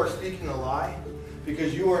because you are speaking a lie,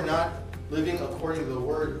 because you are not living according to the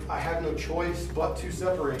Word, I have no choice but to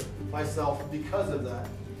separate myself because of that.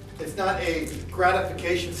 It's not a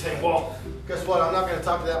gratification saying, well, guess what? I'm not going to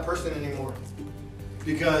talk to that person anymore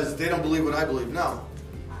because they don't believe what I believe. No.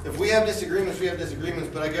 If we have disagreements, we have disagreements,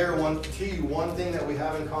 but I guarantee you one thing that we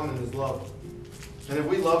have in common is love. And if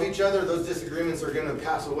we love each other, those disagreements are going to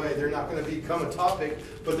pass away. They're not going to become a topic,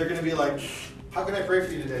 but they're going to be like, how can I pray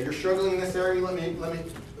for you today? You're struggling in this area, let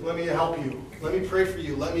me help you. Let me pray for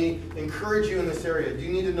you. Let me encourage you in this area. Do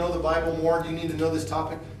you need to know the Bible more? Do you need to know this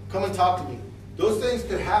topic? Come and talk to me. Those things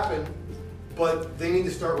could happen, but they need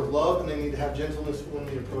to start with love, and they need to have gentleness when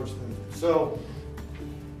we approach them. So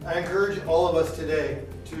I encourage all of us today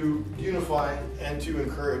to unify and to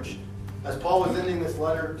encourage. As Paul was ending this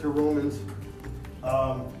letter to Romans,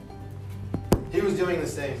 he was doing the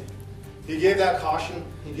same. He gave that caution.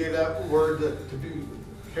 He gave that word to be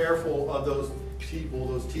careful of those people,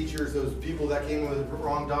 those teachers, those people that came with the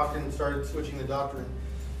wrong doctrine and started switching the doctrine.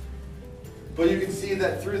 But you can see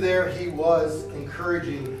that through there he was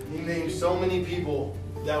encouraging. He named so many people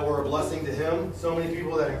that were a blessing to him, so many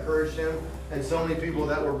people that encouraged him, and so many people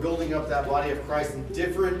that were building up that body of Christ in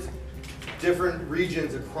different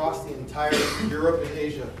regions across the entire Europe and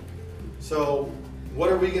Asia. So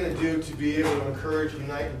what are we going to do to be able to encourage,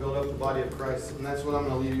 unite, and build up the body of Christ? And that's what I'm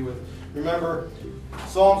going to leave you with. Remember,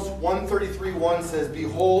 Psalms 133:1 says,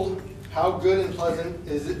 "Behold, how good and pleasant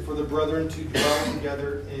is it for the brethren to dwell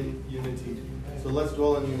together in unity." So let's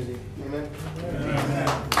dwell in unity. Amen? Amen.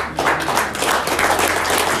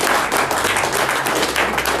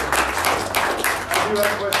 I do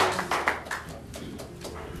have questions.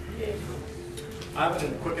 I have a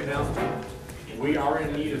quick announcement. We are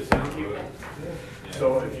in need of sound people.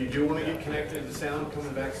 So if you do want to get connected to sound, come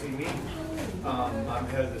back see me. I'm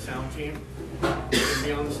head of the sound team. You can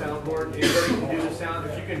be on the soundboard. Anybody can do the sound.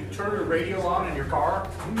 If you can turn the radio on in your car,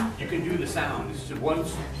 you can do the sound. It's just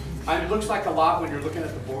once. It looks like a lot when you're looking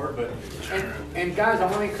at the board, but and guys, I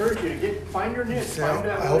want to encourage you to find your niche. Find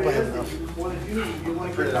out what it is that you want to do. You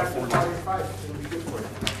want to get back to the body of Christ. It'll be good for you.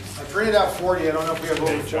 I printed out 40. I don't know if we have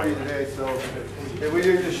over 40 today, so if we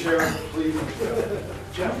do just share, please.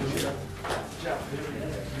 Jeff.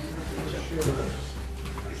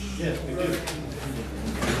 Yes, we do.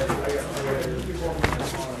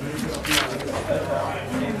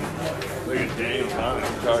 Look at Daniel, he's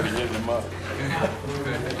already hitting him up.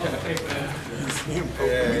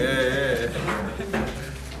 Yeah.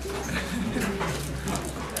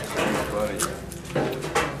 Buddy.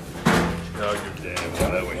 I'll give Daniel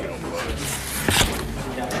one, that way he don't budge.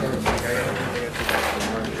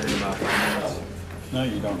 No,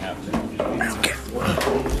 you don't have to.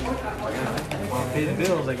 Pay the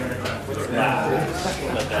bills, I guess.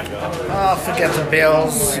 Let that go. Oh, forget the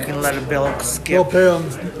bills. You can let a bill skip.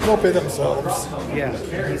 They'll pay themselves. Yeah.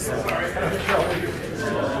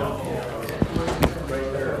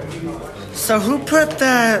 So who put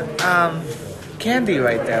that candy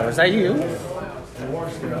right there? Was that you?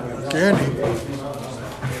 Candy.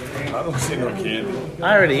 I don't see no candy.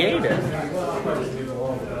 I already ate it.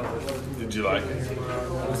 Did you like it?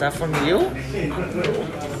 Was that from you?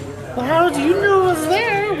 Well, how did you know it was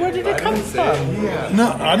there? Where did it come from?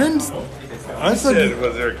 No, I didn't. I Said, said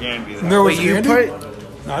was there candy there? there was Wait, you candy. put?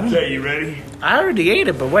 I didn't. Okay, you ready? I already ate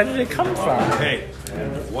it, but where did it come from? Hey,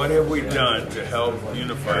 what have we done to help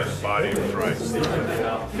unify the body of Christ?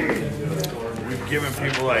 We've given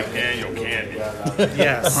people like Daniel candy.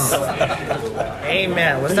 Yes.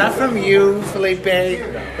 Amen. Was that from you, Felipe?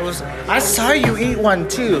 It was. I saw you eat one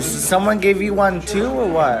too. So someone gave you one too, or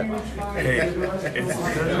what? Hey, it doesn't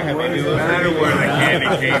matter where the candy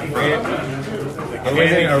came from. The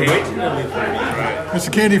candy came from. Right. It's a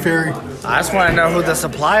candy fairy. I just want to know who the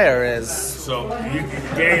supplier is. So,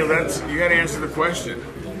 Daniel, you got to answer the question.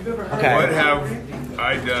 Okay. What have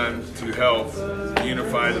I done to help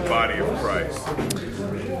unify the body of Christ?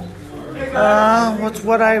 What's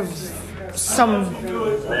what I've some.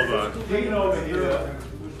 Hold on.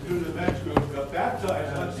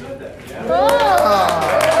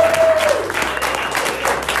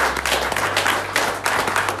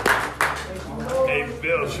 Hey,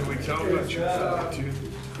 Bill, should we tell them the truth too?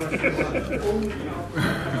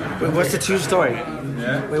 Wait, what's the true story?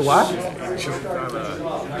 Yeah. Wait, what?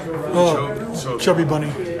 Oh, Chubby Bunny.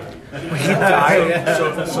 He died.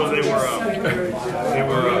 So they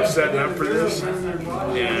were setting up for this, and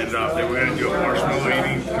they were going to do a marshmallow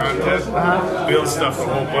eating contest. Bill stuffed a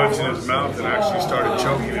whole bunch in his mouth and actually started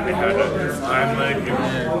choking, and he had a hind leg.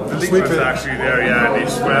 And the sleep was actually there, yeah, and he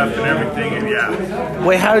swept and everything, and yeah.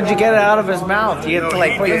 Wait, how did you get it out of his mouth? You had to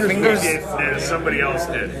like put your fingers. He did, and somebody else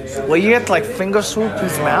did. Well, you had to like finger swoop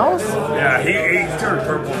his mouth. Yeah, he turned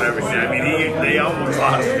purple and everything. I mean, they almost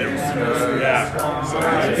lost him.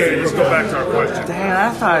 Yeah. Okay, let's go back to our question. Dang, I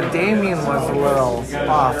thought Damien was a little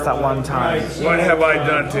off that one time. What have I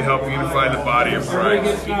done to help unify the body of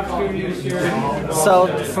Christ? So,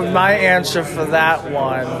 for my answer for that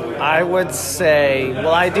one, I would say,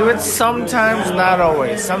 well, I do it sometimes, not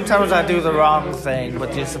always. Sometimes I do the wrong thing,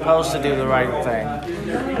 but you're supposed to do the right thing.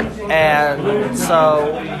 And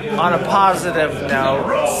so, on a positive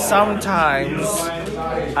note, sometimes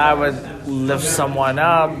I would lift someone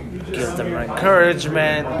up, give them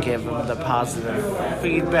encouragement, give them the positive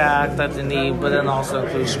feedback that they need, but then also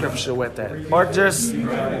include scripture with it. Or just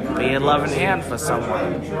be a loving hand for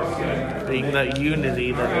someone, being the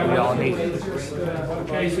unity that we all need.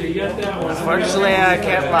 Unfortunately, I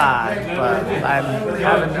can't lie, but I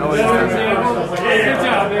haven't always done that. Good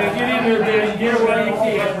job, man. Get in there, man. Get it while you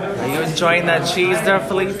can. Are you enjoying that cheese there,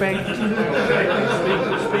 Felipe? Don't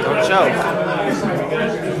joke.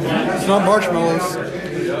 It's not marshmallows.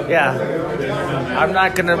 Yeah. I'm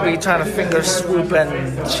not going to be trying to finger swoop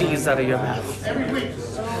and cheese out of your mouth.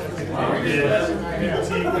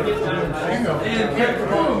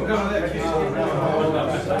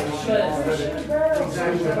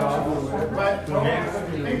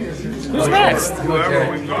 Who's next?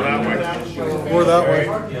 Whoever, we can go that way. Or that way.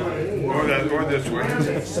 Or this way.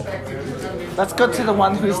 Let's go to the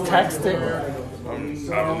one who's texting. I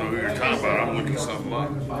don't know who you're talking about. I'm looking something up.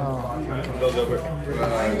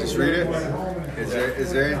 Just read it. Is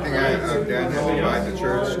there anything I've done to divide the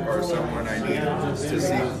church or someone I need to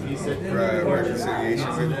seek reconciliation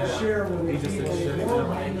with?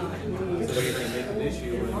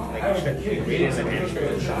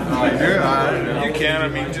 You can. I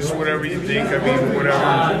mean, just whatever you think. I mean, whatever.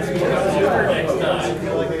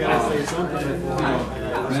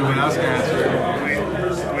 Someone else can answer it.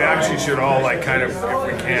 We actually should all, like, kind of, if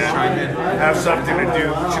we can, have something to do.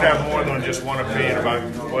 We should have more than just one opinion about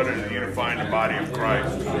what is unifying the body of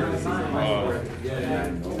Christ.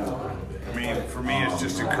 I mean, for me, it's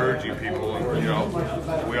just encouraging people. You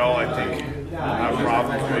know, we all, I think, have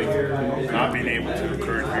problems with not being able to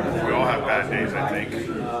encourage people. We all have bad days, I think.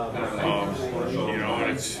 You know,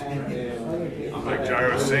 and it's like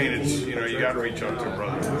Jairo was saying, it's, you know, you got to reach out to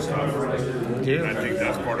brothers and stuff. And I think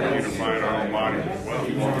that's part of unifying our own body as well.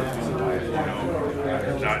 You know,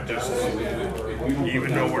 not just,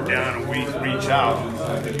 even though we're down and we reach out,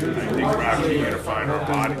 I think we're actually unifying our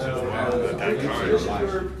bodies as well at that time.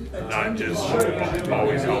 Not just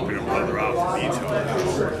always helping a brother out to each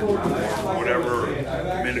other. Whatever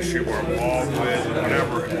ministry we're involved with,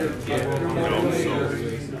 whatever, you know, so.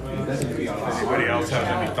 Anybody else has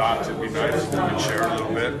any thoughts? It'd be nice if we could share a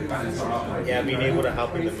little bit. Yeah, being able to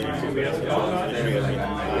help in the ministry we have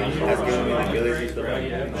has given me the ability to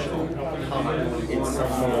in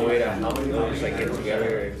some way to help people just like get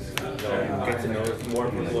together and get to know more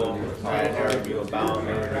people that never knew about,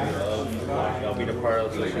 never knew of. Being a part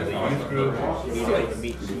of the youth group, being able to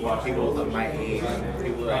meet people of my age,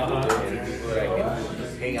 people that I know and people that I can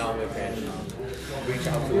hang out with and reach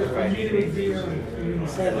out to if I need anything.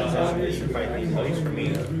 At least for me,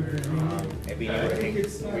 and being able to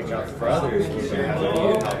reach out for others who have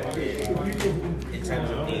help in times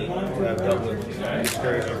of need, who have dealt with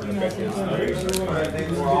discouragement and affected others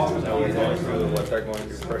that we're going through what they're going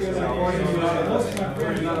through personally.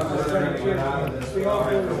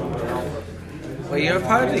 Well, you're a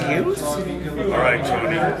part of the youth? All right,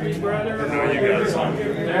 Tony. I know you got something.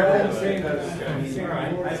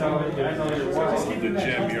 The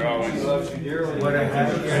gym, you're always. What I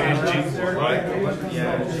have Right?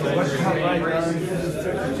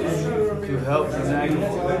 to help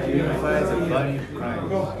unify the body of Christ.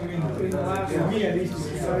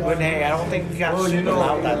 But hey, I don't think we got Oh, you super know,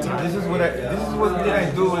 loud that time. this is what did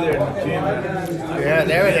I do over there in the gym? Yeah,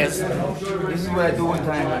 there it is. This is what I do one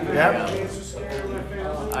time. Yep.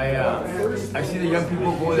 I see the young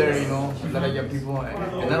people go there, you know, a lot of young people, and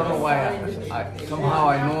I don't know why. Somehow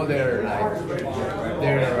I know they're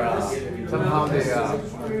somehow they're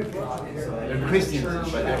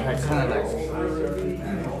Christians, but they're kind of like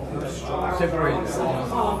separated,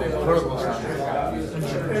 they're protocols.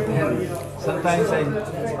 And sometimes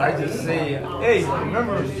I just say, hey,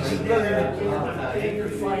 remember, this is brother.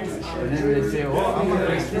 And then they say, oh, I'm a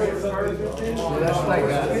Christian. So that's like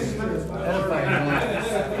edifying, you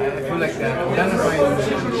know? I feel like that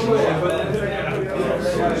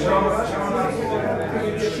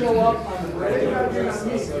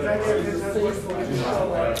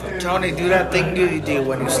Tony, do that thing you do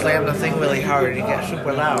when you slam the thing really hard, you get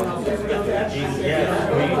super loud.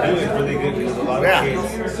 Yeah, what you do is really good because a lot of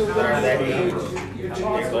kids that are that age, they're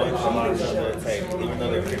going through a lot of stuff that it's like, even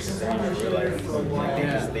though they're Christians, they don't even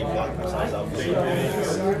realize they block themselves out from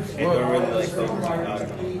and they're really like focused on.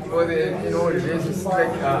 Well, you know what it is? It's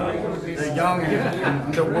like they're young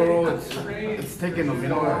and the world, it's taking them, you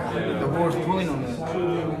know, the world's pulling them.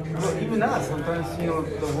 Well, even us, sometimes, you know,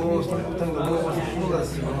 the world wants to pull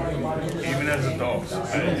us, you know. Even as adults.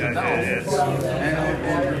 And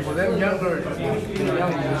for them younger,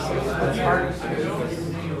 it's hard.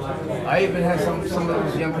 I even had some of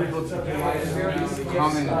those young people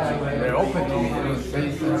come and they're open to me, you know,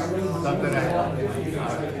 say stuff that I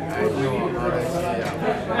you know, how they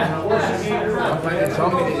say, they tell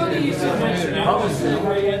me they publish it.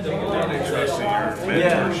 They trust in your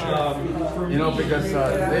Yeah, you know, because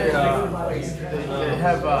they have, I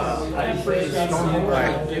say, stronghold. I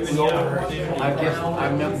guess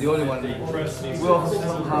I'm not the only one. We all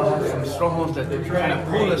somehow have some strongholds that they try to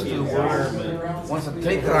pull us to the world. wants to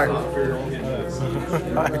take us.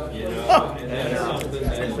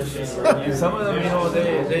 Some of them, you know,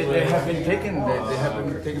 they have been taken. They have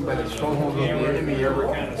been taken by the stronghold of the enemy.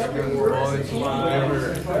 They've been boys,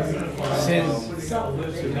 whatever, sin,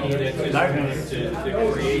 darkness, and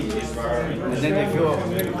then they feel. I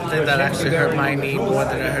think that actually hurt my knee more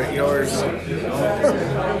than it hurt yours.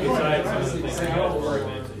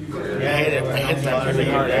 Yeah, I hit that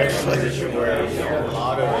pretty hard actually. Where a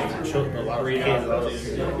lot of children, a lot of kids,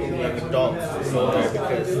 like adults, go there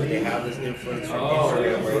because they have this influence from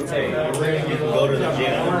Instagram where it's like, you can go to the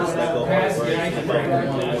gym and just like go hard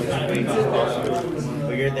work,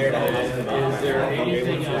 but you're there to help them out. You're able to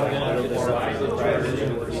build this up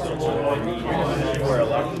where a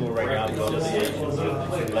lot of people right now go to the agency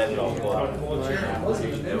and let it all go out.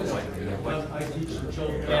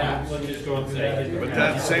 But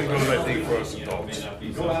that same goes, I think, for us adults.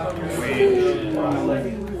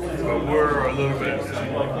 But we're a little bit.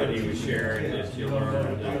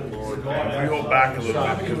 We hold back a little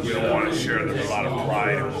bit because we don't want to share. There's a lot of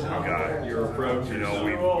pride in what we got. You know,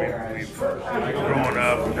 we've grown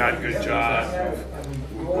up, we've had good jobs,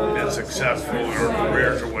 we've been successful in our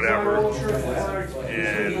careers or whatever,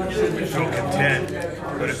 and we feel content.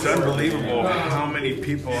 But it's unbelievable how many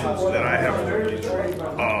people that I have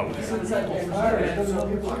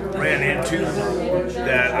ran into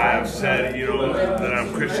that I've said, you know, that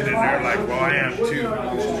I'm Christian, and they're like, well, I am too.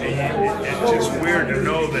 And it's just weird to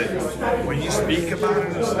know that when you speak about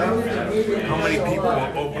it and stuff, how many people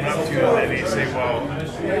will open up to you and they say, well, I'm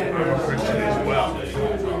a Christian as well,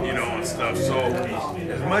 you know, and stuff. So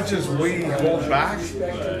as much as we hold back,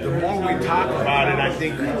 the more we talk about it, I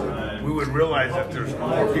think we would realize that there's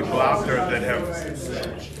more people out there that have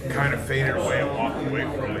kind of faded away and walked away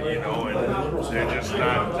from it, you know, and they're just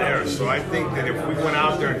not there. So I think that if we went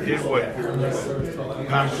out there and did what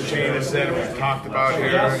Pastor Shane has said and we've talked about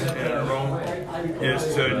here in Rome, is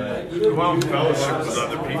to go out and fellowship with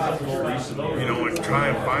other people, you know, and try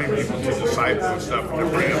and find people to disciple and stuff and to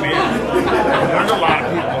bring them in. There's a lot of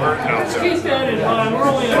people hurting out there. A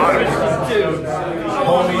lot of people.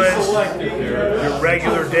 Homeless, your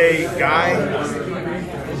regular day guy,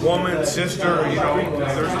 woman, sister, you know,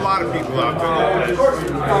 there's a lot of people out there that, for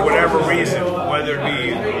whatever reason, whether it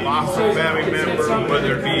be loss of family member,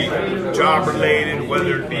 whether it be job related,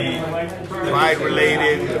 whether it be pride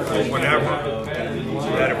related, or whatever,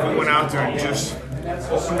 that if we went out there and just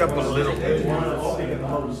opened up a little bit,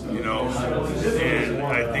 you know, and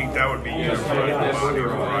I think that would be unified the body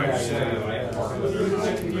of Christ.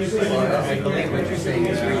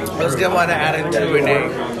 Let's get one added to Renee.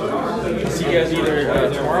 See you guys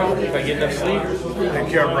either tomorrow if I get enough sleep. Take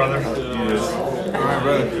care, brother. All right,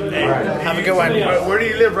 brother. Hey, Have a good one. where do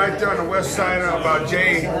you live? Right there on the west side about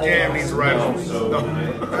Jam. He's right home. No.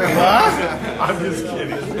 What? I'm just kidding.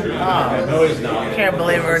 No, he's not. I can't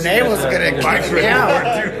believe Renee was gonna kick me out.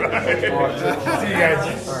 See you guys.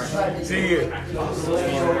 See you.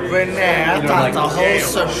 Renee, I thought the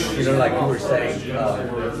wholesome. You know, like you were saying,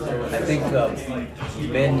 I think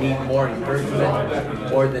men need more encouragement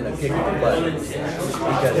more than a kick in the butt.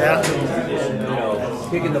 Because, you know,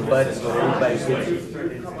 kick in the butt is what everybody gets.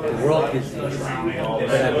 The world gets. But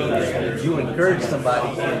I mean, if you encourage somebody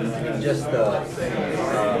in just I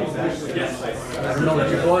don't know what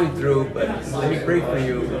you're going through, but let me pray for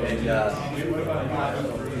you, and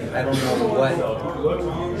I don't know what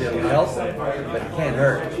it'll help, but it can't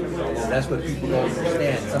hurt. And that's what people don't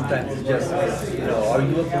understand. Sometimes it's just, you know, are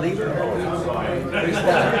you a believer? Praise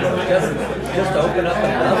God. Just open up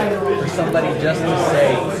enough for somebody just to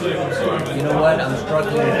say, you know what, I'm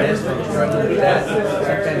struggling with this, I'm struggling with that.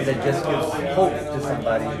 Sometimes it just gives hope to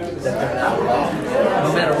somebody that they're not alone. No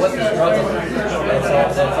matter what the struggle,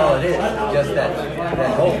 that's all it is. Just that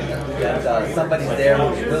hope that somebody's there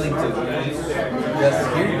who's willing to just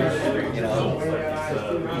hear you, you know.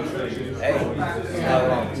 Hey,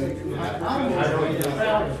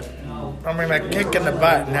 I mean, a kick in the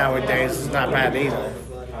butt nowadays is not bad either.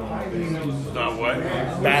 Not what?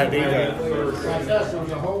 Bad either.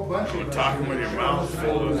 Talking with your mouth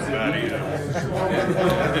full is bad either.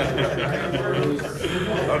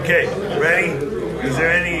 Okay, ready? Is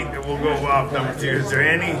there any? We'll go off number 2. Is there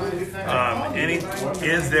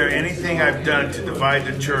Is there anything I've done to divide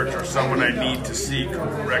the church, or someone I need to seek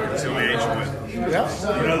reconciliation with?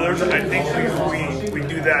 Yeah. You know, I think we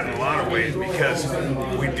do that in a lot of ways because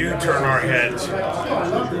we do turn our heads,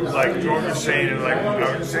 like George was saying, and like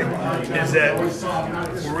I was saying, is that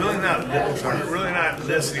we're really not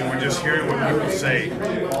listening. We're just hearing what people say.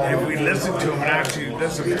 And if we listen to them and actually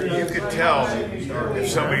listen, you could tell if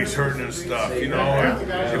somebody's hurting and stuff. You know,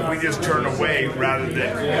 if we just turn away rather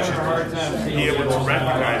than be able to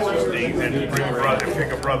recognize those things and bring a brother,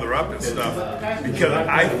 pick a brother up and stuff. Because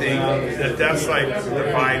I think that that's like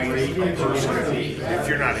dividing a person if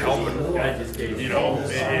you're not helping. You know,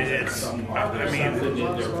 it's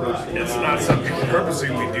not something purposely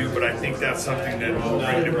we do, but I think that's something that will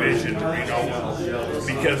bring division, you know,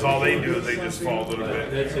 because all they do is they just fall a little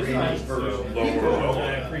bit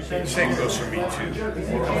lower. Same goes for me too.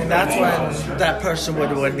 I mean, that's when that person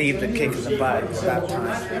would need the kick in the butt at that time.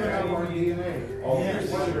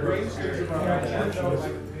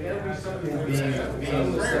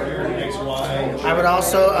 I would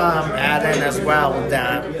also add in as well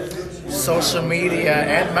that social media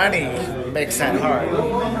and money makes that hard.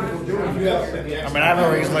 I mean, I've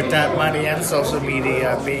always looked at money and social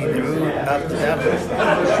media being the root of the devil.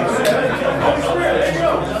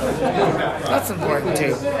 That's important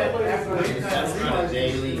too.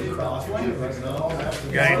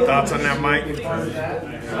 You got any thoughts on that, Mike? I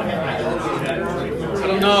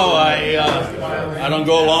don't know. I don't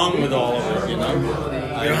go along with all of it, you know.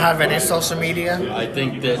 You don't have any social media? I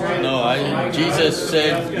think that, Jesus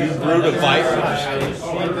said, you brood of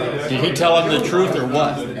vipers. Did he tell them the truth or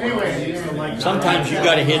what? Sometimes you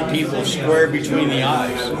got to hit people square between the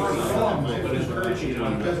eyes.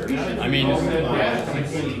 I mean,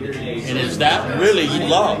 and is that really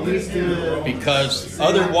love? Because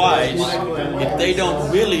otherwise, if they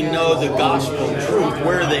don't really know the gospel truth,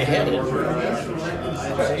 where are they headed?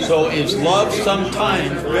 So is love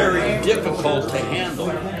sometimes very difficult to handle?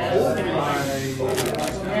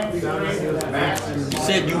 He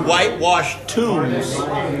said you whitewash tombs.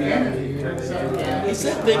 He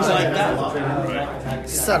said things like that.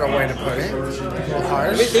 Subtle way to put it.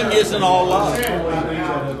 Harsh. Everything isn't all love.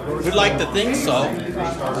 We'd like to think so.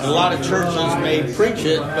 A lot of churches may preach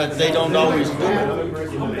it, but they don't always do it.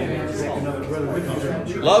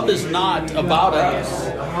 Love is not about us.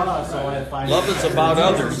 Love is about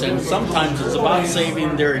others, and sometimes it's about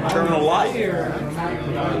saving their eternal life.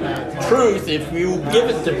 Truth, if you give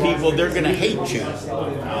it to people, they're going to hate you.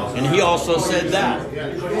 And he also said that.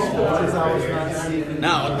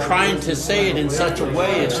 Now, trying to say it in such a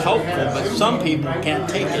way is helpful, but some people can't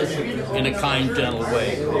take it in a kind, gentle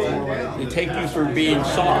way. They take you for being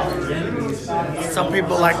soft. Some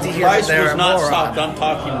people like to hear Christ that they're was not moron. soft. I'm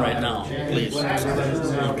talking right now, please.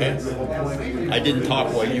 Okay? I didn't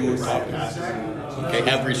talk while you were talking. Okay,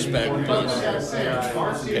 have respect, please.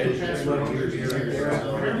 Okay?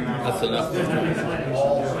 That's enough.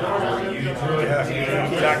 Yeah, you're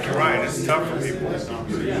exactly right. It's tough for people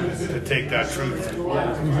to take that truth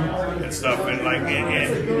and stuff. And I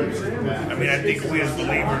mean, I think we as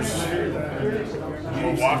believers,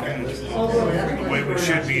 we're walking the way we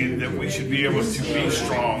should be, that we should be able to be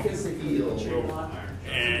strong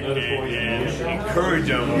and encourage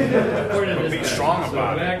them, but be strong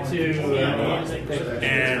about it.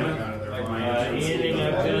 And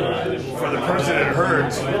for the person that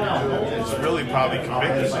hurts, it's really probably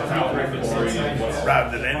convicted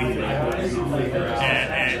rather than anything.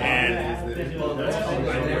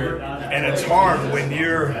 And it's hard when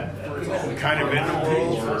you're kind of in the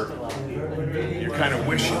world, or you're kind of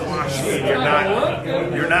wishy-washy, and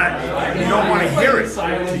you don't want to hear it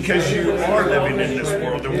because you are living in this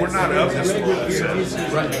world, and we're not of this world, it says.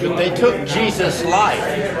 Right. But they took Jesus' life.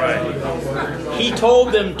 Right. He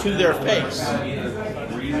told them to their face,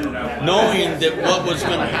 knowing that what was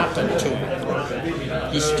going to happen to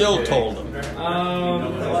him. He still told them.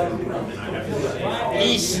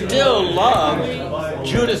 He still loved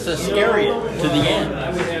Judas Iscariot to the end,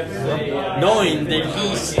 knowing that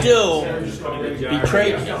he still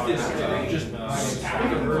betrayed him.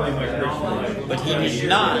 But he did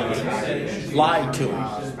not lie to him.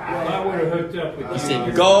 He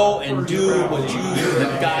said, go and do what you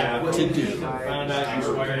have got to do.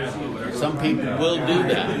 Some people will do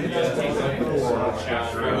that.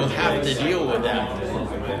 We'll have to deal with that.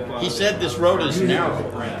 He said this road is narrow,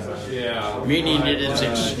 meaning it is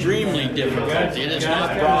extremely difficult. It is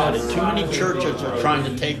not broad. And too many churches are trying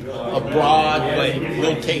to take a broad way.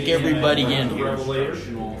 We'll take everybody in here.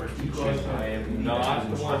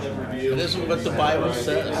 It isn't what the Bible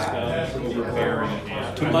says.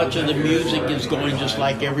 Too much of the music is going just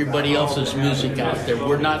like everybody else's music out there.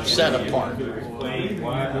 We're not set apart.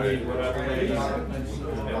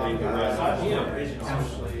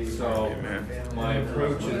 So my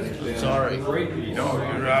approach has been Sorry. No,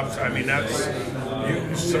 you're I mean, that's you.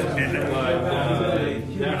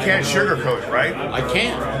 You can't sugarcoat it, right? I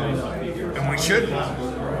can't. And we shouldn't.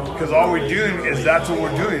 Because all we're doing is that's what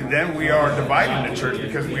we're doing. Then we are dividing the church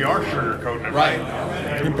because we are sugarcoating it, right?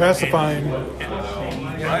 And pacifying.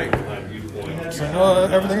 Right. So, no,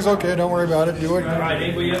 everything's okay. Don't worry about it. Do it. You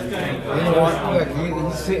know what? Look,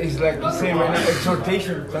 he's like he's saying right now,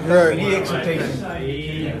 exhortation. Sometimes we need exhortation.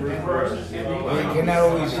 We cannot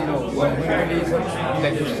always, when we really,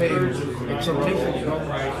 like you're saying, exhortation,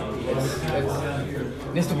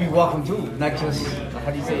 it needs to be welcome too, not just,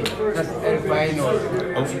 how do you say it, not edifying or...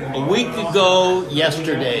 A week ago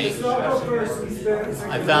yesterday,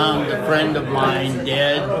 I found a friend of mine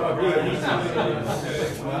dead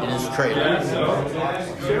in his trailer.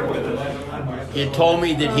 He had told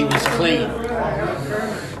me that he was clean,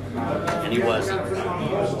 and he wasn't.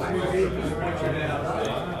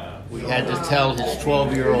 We had to tell his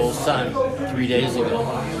 12-year-old son 3 days ago.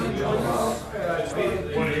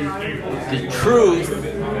 The truth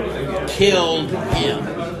killed him.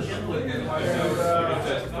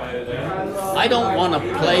 I don't want to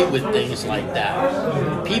play with things like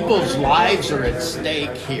that. People's lives are at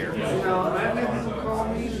stake here.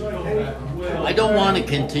 I don't want to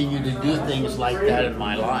continue to do things like that in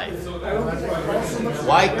my life.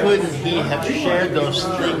 Why couldn't he have shared those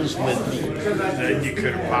things with me? Then you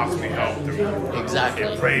could have possibly helped him.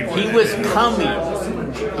 Exactly. Prayed with He him. was coming.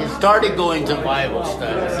 He started going to Bible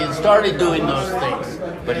studies. He started doing those things.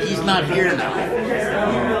 But he's not here now.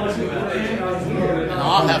 And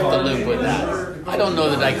I'll have to live with that. I don't know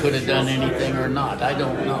that I could have done anything or not. I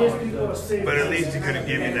don't know. But at least he could have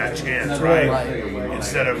given you that chance, right?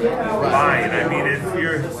 Instead of lying. I mean, if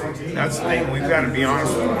you're, that's the thing. We've got to be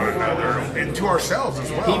honest with one another and to ourselves as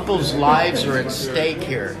well. People's lives are at stake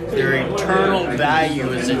here. Their eternal value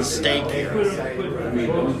is at stake here.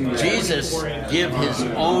 Jesus gave his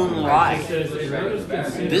own life.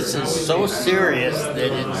 This is so serious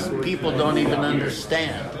that people don't even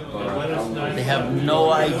understand. They have no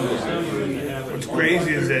idea. What's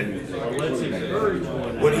crazy is that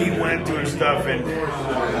what he went through and stuff, and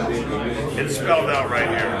it's spelled out right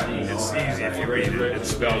here. It's easy if you read it. It's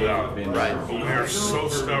spelled out. Right. But we are so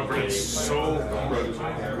stubborn. It's so,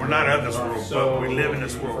 we're not of this world, but we live in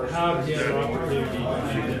this world.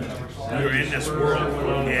 We're in this world,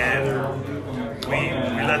 and we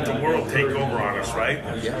let the world take over on us, right?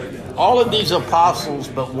 Yeah. All of these apostles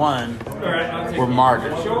but one were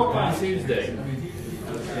martyred.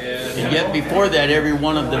 And yet before that, every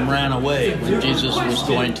one of them ran away when Jesus was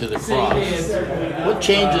going to the cross. What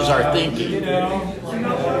changes our thinking?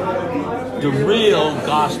 The real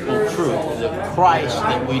gospel truth, the Christ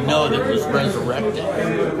that we know that was resurrected,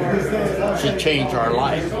 should change our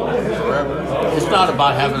life forever. It's not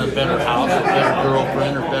about having a better house, a better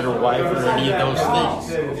girlfriend, or better wife, or any of those things.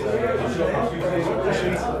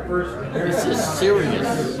 This is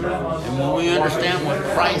serious. And when we understand what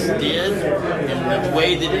Christ did and the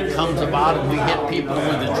way that it comes about and we hit people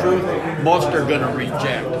with the truth, most are going to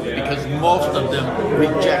reject because most of them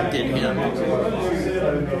rejected him.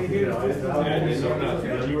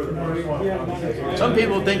 Some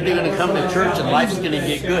people think they're going to come to church and life's going to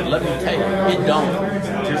get good. Let me tell you, it don't.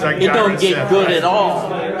 It don't get good at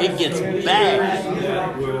all. It gets bad.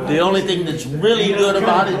 The only thing that's really good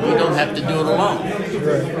about it, you don't have to do it alone.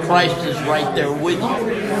 Christ is right there with you.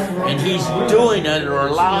 And he's doing it or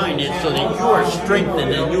allowing it so that you are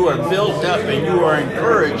strengthened and you are built up and you are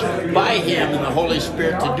encouraged by him and the Holy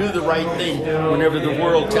Spirit to do the right thing whenever the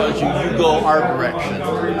world tells you, you go our direction.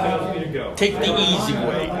 Take the easy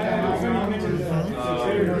way.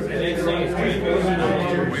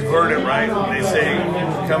 We've heard it, right? They say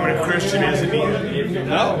becoming a Christian isn't easy.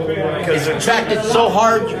 No. Because in fact, it's so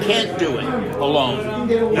hard you can't do it alone.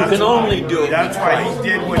 You can only do it. That's why he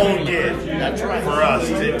did what he did. That's right. For us,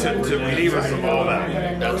 to relieve us of all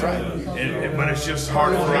that. That's right. But it's just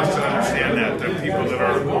hard for us to understand that. The people that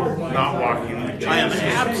are not walking with Jesus. I am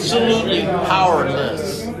absolutely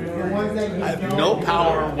powerless. I have no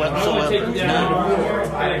power whatsoever.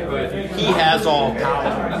 None. He has all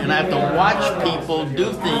power. And I have to watch people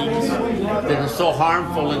do things that are so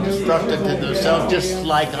harmful and destructive to themselves, just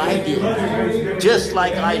like I did. Just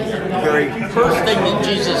like I did. The very first thing that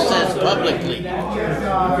Jesus says publicly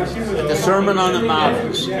at the Sermon on the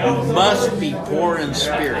Mount, you must be poor in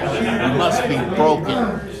spirit. You must be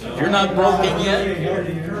broken. If you're not broken yet,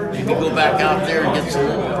 maybe go back out there and get some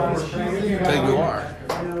more until you are.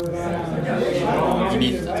 You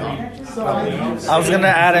need to talk. I was going to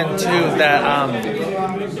add in too that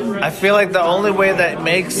I feel like the only way that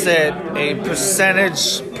makes it a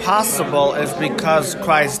percentage possible is because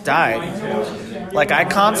Christ died. Like, I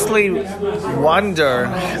constantly wonder,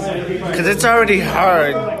 because it's already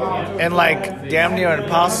hard and like damn near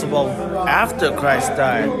impossible after Christ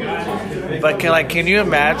died. But can you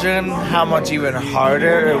imagine how much even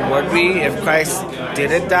harder it would be if Christ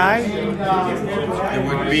didn't die? There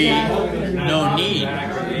would be no need,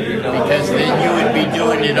 because then you would be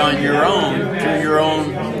doing it on your own, through your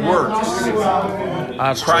own works.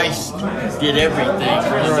 Christ did everything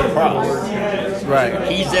on the cross.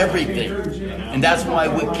 Right. He's everything. And that's why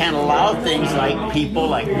we can't allow things like people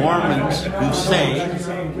like Mormons who say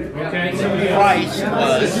Christ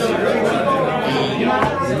was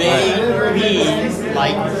made me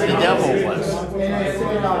like the devil was.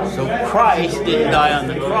 So Christ didn't die on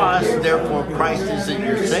the cross, therefore Christ isn't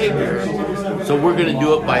your Savior. So we're going to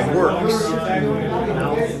do it by works.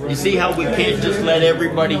 You see how we can't just let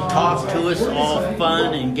everybody talk to us all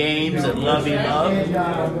fun and games and loving love?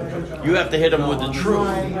 You have to hit them with the truth.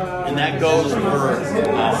 And that goes for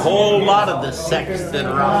a whole lot of the sects that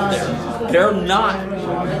are out there. They're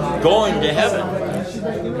not going to heaven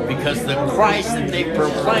because the Christ that they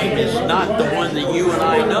proclaim is not the one that you and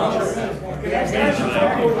I know.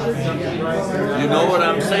 You know what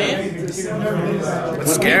I'm saying? When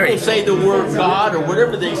scary. People say the word God or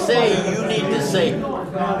whatever they say, you need to say,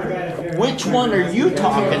 which one are you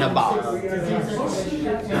talking about?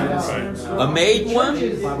 A made one?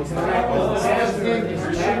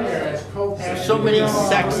 There's so many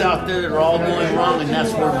sects out there that are all going wrong, and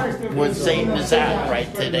that's where Satan is at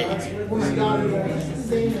right today.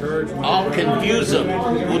 I'll confuse them.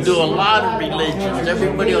 We'll do a lot of religions.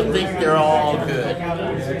 Everybody will think they're all good.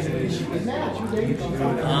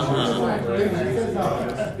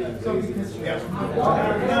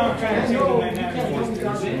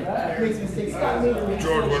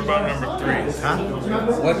 George, what about number 3?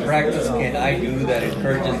 What practice can I do that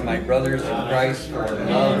encourages my brothers in Christ for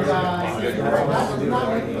love and good works?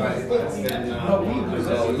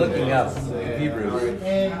 So looking up Hebrews.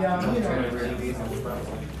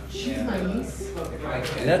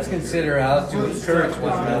 And let's consider how to encourage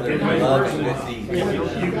one another in love and good deeds.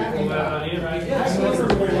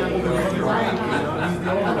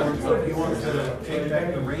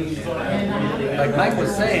 Like Mike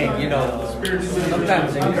was saying,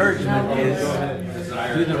 sometimes encouragement is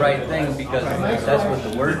do the right thing because that's what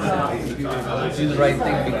the Word says. Do the right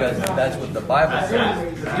thing because that's what the Bible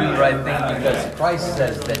says. Do the right thing because Christ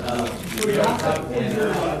says that you need to do the right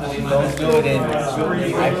thing. Don't do it in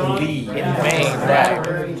I believe in vain. That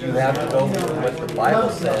you have to go with what the Bible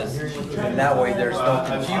says, and that way there's no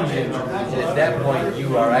confusion. And at that point,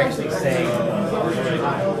 you are actually saying,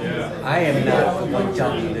 I am not the one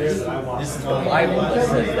telling you this. This is the Bible that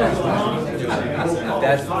says that's what you need to do. If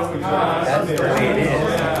that's the way it is,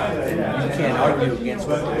 then you can't argue against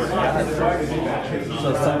what the Word of God says. So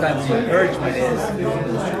sometimes the encouragement is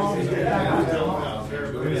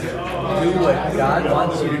do what God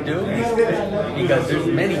wants you to do, because there's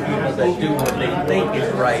many people that do what they think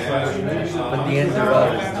is right, but the end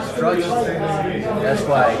thereof is destruction. That's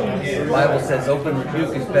why the Bible says open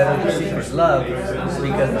rebuke is better than secret love,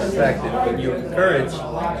 because of the fact that when you encourage,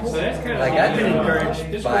 like I've been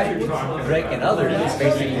encouraged by Drake and others,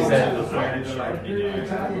 basically said,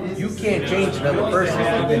 you can't change another person, you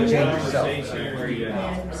can change yourself.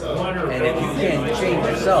 And if you can't change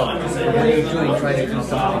yourself, what are you doing trying to do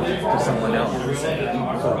something to someone else?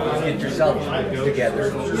 So get yourself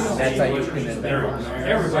together. That's how you can encourage.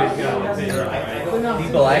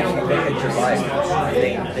 People actually look at your life.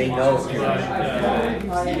 They know if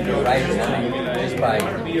you're right or not just by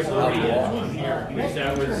how you walk.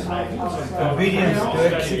 Obedience to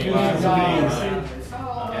execute obedience.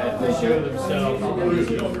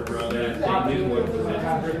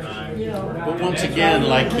 But once again,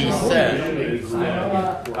 like he said,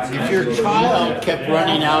 if your child kept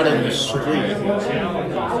running out in the street,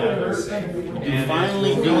 you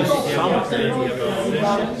finally do something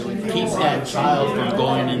to keep that child from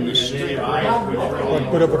going in the street. Like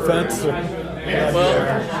put up a fence?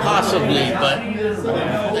 Well, possibly, but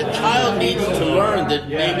the child needs to learn that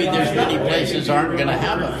maybe there's many places aren't going to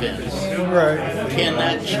have a fence. Right. Can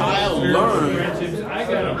that child learn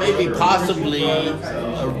maybe possibly a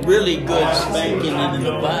really good spanking in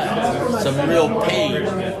the butt, some real pain,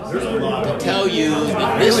 to tell you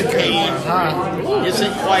that this pain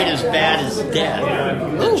isn't quite as bad as death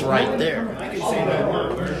that's right there.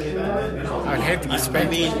 I'd hate to be spanked. I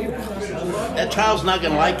mean, that child's not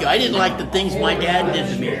going to like you. I didn't like the things my dad did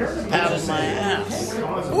to me. Patted my ass.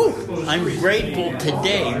 Woo. I'm grateful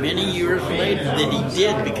today, many years later, that he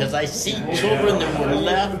did, because I see children that were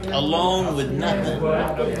left alone with nothing.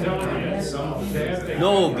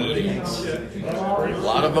 No obedience. A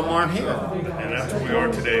lot of them aren't here. And that's where we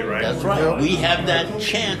are today, right? That's right. We have that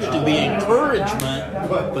chance to be encouragement,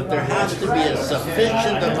 but there has to be a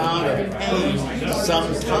sufficient amount of pain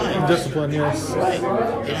sometimes. Discipline, yes. Right.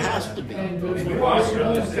 It has to be.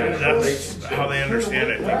 That's how they understand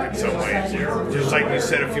it, I think, in some ways. Just like we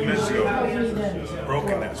said a few minutes ago,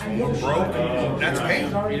 brokenness. When we're broke, that's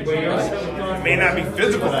pain. It may not be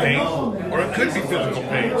physical pain, or it could be physical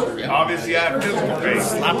pain. Obviously, I have physical pain.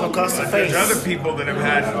 Slap across the But face. there's other people that have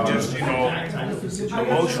had just,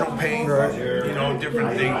 emotional pain,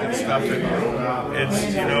 different things and stuff. And it's,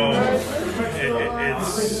 it's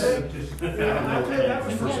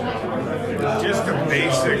just a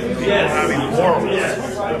basic people having morals.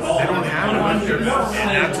 They don't have them. And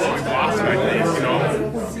that's what we've lost, I think,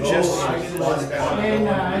 just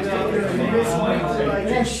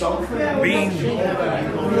being,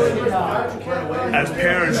 as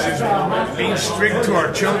parents, just being strict to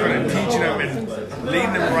our children and teaching them and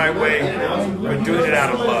leading them the right way, but doing it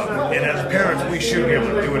out of love. And as parents, we should be able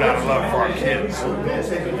to do it out of love for our kids.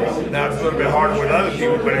 Now, it's a little bit harder with other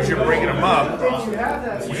people, but as you're bringing them up,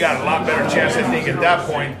 we got a lot better chance, I think, at that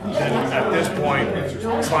point than at this point,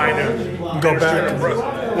 trying to go back to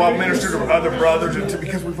minister to other brothers,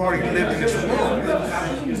 because we've already lived in this world.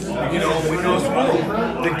 We know this world.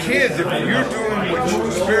 The kids, if you're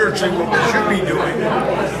doing spiritually what we should be doing,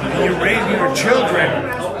 and you're raising your children,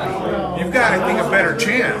 you've got, I think, a better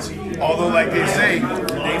chance. Although, like they say,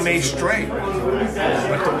 they may stray.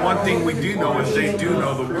 But the one thing we do know is they do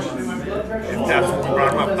know the word. If that's what we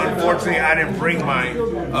brought them up. Unfortunately, I didn't bring mine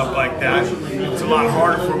up like that. It's a lot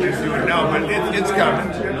harder for me to do it now, but it's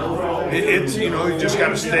coming. It's, you just got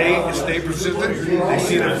to stay persistent. They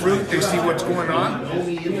see the fruit, they see what's going on.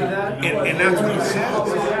 And that's what he says.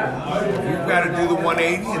 You've got to do the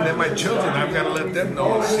 180, and then my children, I've got to let them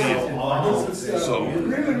know and see it. So,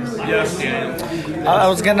 yes, Daniel. I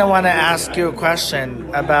was going to want to ask you a question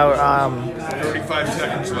about... 35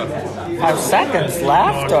 seconds left. 5 seconds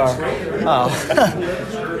left? Or? Oh.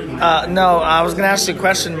 No, I was going to ask you a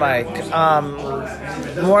question, Mike.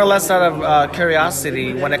 More or less out of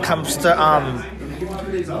curiosity, when it comes to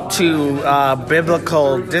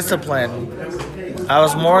biblical discipline, I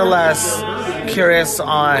was more or less curious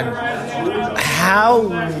on how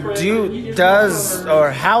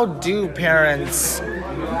do parents...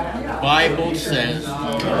 Bible says,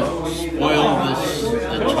 spoil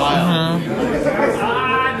the child.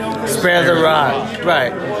 Spare the rod,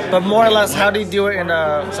 right. But more or less, how do you do it in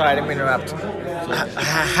a... Sorry, I didn't mean to interrupt.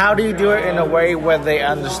 How do you do it in a way where they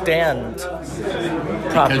understand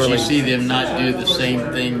properly? Because you see them not do the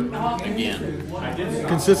same thing again.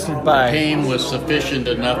 Consistent. By pain was sufficient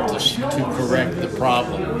enough to correct the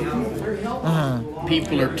problem.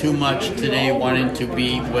 People are too much today wanting to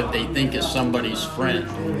be what they think is somebody's friend.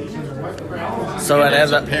 So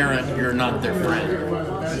as a parent, you're not their friend.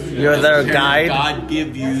 You're their guide. God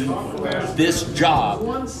give you this job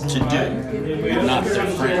to do. You're not their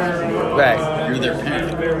friend. Right. You're their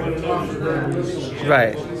parent.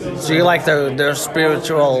 Right. So you're like their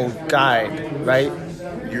spiritual guide, right?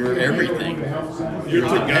 You're everything. You're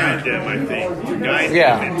to guide them, I think. To guide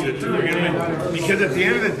them and to bring them in. Because at the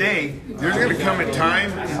end of the day, there's going to come a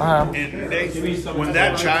time when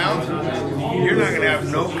that child, you're not going to have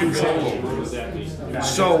no control over.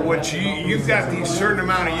 So what you've got these certain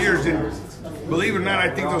amount of years, and believe it or not, I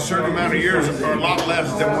think those certain amount of years are a lot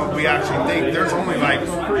less than what we actually think. There's only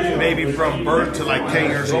maybe from birth to 10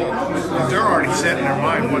 years old. Because they're already set in their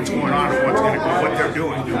mind what's going on and what they're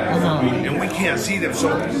doing. And we can't see them.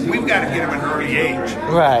 So we've got to get them at an early age.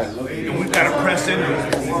 Right. And we've got to press into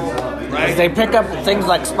them. Right? They pick up things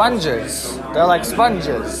like sponges. They're like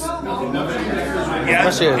sponges. Yeah,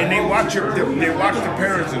 and they watch the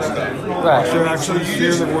parents and stuff. Right. So you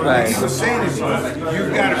just, what he was saying is,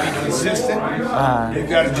 you've got to be consistent. You've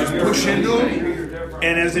got to just push into them.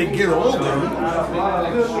 And as they get older,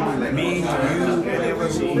 me, you, any of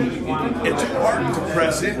us, it's hard to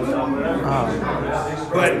press in.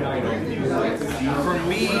 But for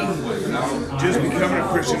me, just becoming a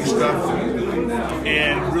Christian and stuff,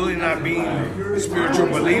 and really not being spiritual,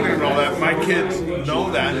 believing and all that, my kids know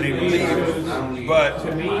that and they believe. But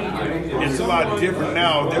it's a lot different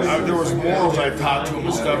now. There was morals I taught to them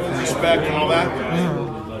and stuff, and respect and all that.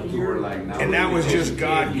 And that was just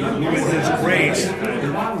God with His grace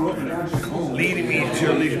leading me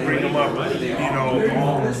to at least bring them up,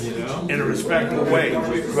 in a respectful way.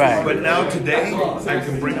 Right. But now today, I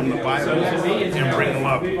can bring them the Bible and bring them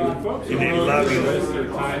up in a loving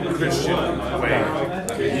Christian way,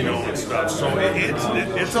 and stuff. So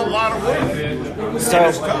it's a lot of work. So, And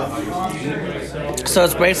it's tough. so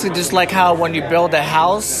it's basically just like how when you build a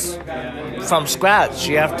house from scratch,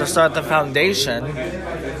 you have to start the foundation.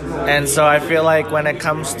 And so I feel like when it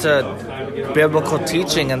comes to biblical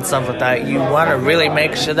teaching and stuff like that, you want to really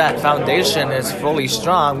make sure that foundation is fully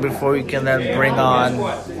strong before you can then bring on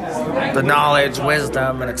the knowledge,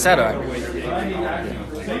 wisdom, and etc.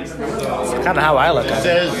 It's kind of how I look It at it.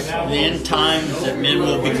 says in the end times that men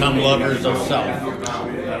will become lovers of self.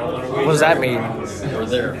 What does that mean? We're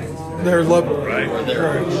there. Their love. We're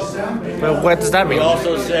there. Well, what does that It mean?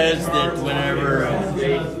 also says that whenever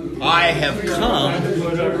I have come,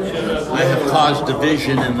 I have caused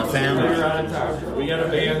division in the family.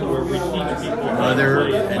 Mother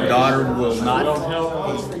and daughter will not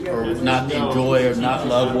enjoy or not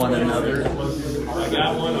love one another.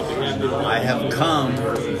 I have come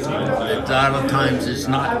that a lot of times is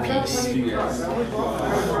not peace.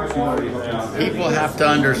 People have to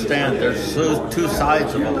understand there's two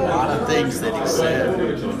sides of a lot of things that he said.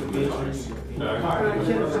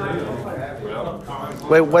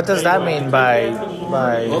 Wait, what does that mean by?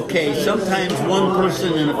 Okay, sometimes one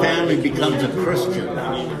person in a family becomes a Christian.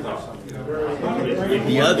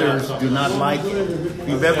 The others do not like it. If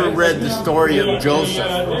you've ever read the story of Joseph,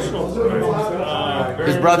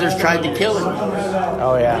 his brothers tried to kill him.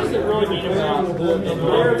 Oh yeah.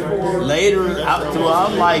 Later,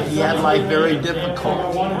 throughout life, he had life very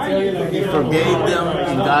difficult. He forgave them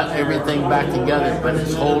and got everything back together, but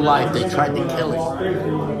his whole life they tried to kill him.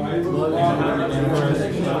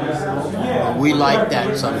 We like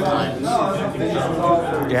that sometimes.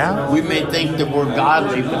 Yeah? We may think that we're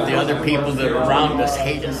godly, but the other people that are around us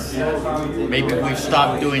hate us. Maybe we've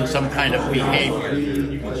stopped doing some kind of behavior.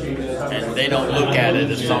 And they don't look at it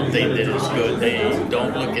as something that is good. They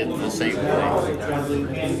don't look at it the same way.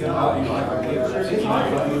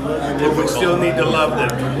 But we still need to love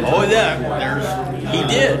them. Oh, yeah. He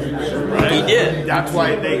did. Right? He did. That's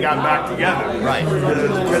why they got back together. Right.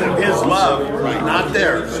 Because of his love, not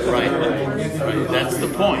theirs. Right. That's the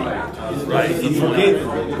point. Right. He forgave them.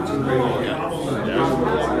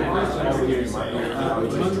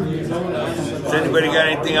 Has anybody got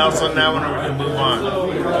anything else on that one, or we can move on?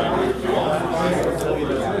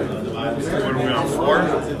 What are we on,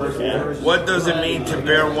 4? What does it mean to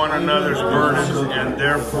bear one another's burdens and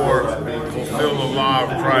therefore fulfill the law of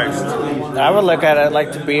Christ? I would look at it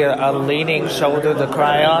like to be a leaning shoulder to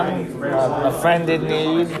cry on, a friend in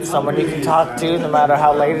need, someone you can talk to no matter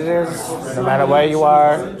how late it is, no matter where you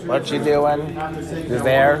are, what you're doing. You're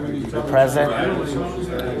there, you're present,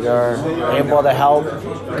 you're able to help,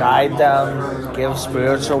 guide them, give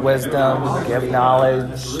spiritual wisdom, give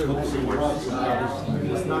knowledge.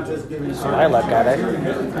 So I look at it.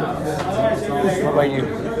 What about you?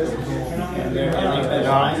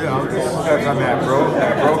 No, I'm just because I'm that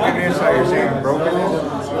brokenness, like you're saying,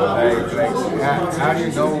 brokenness. How do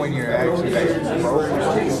you know when you're actually broken?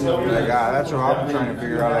 That's what I'm trying to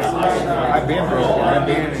figure out. I've been broken, I've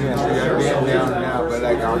been in this, I've been down now, but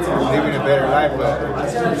I'm living a better life, but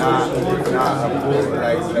not a full,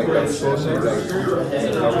 like I'm supposed to, a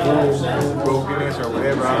full brokenness or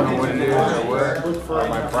whatever. I don't know what it is or what, or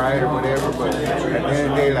my pride or whatever. But at the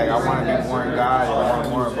end of the day, I want to be more in God and I want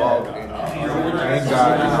more involved in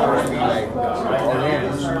God, and I want to be all in.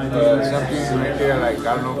 Something right there, I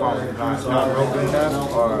don't know if I'm not broken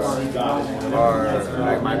enough or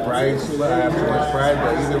my pride, I have too much pride,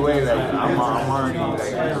 but either way, I'm already,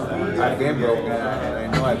 I've been broken, and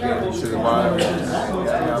I know I've been to the bottom.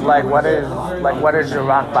 What is your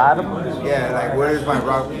rock bottom? Yeah, where is my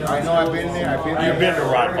rock? I know I've been there. You've been to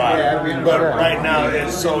rock bottom. Yeah, I've been. But right now,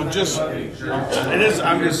 it's so just, this is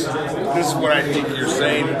what I think you're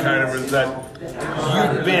saying, kind of, is that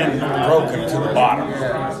you've been broken to the bottom.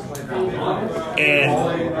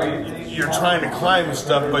 And you're trying to climb and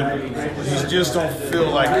stuff, but you just don't feel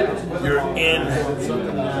like you're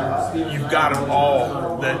you've got them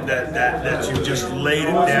all, that you just laid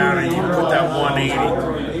it down and you put that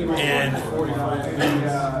 180. And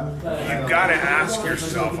you've got to ask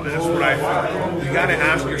yourself, and that's what I feel, you got to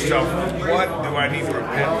ask yourself, what do I need to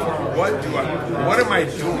repent for? What am I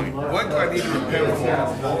doing? What do I need to repent for?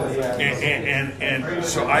 And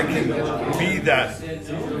so I can be that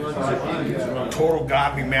total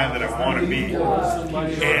godly man that I want to be.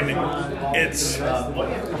 And it's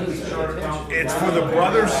for the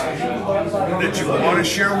brothers that you want to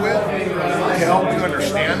share with to help you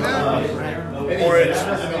understand that. or it's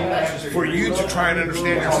for you to try and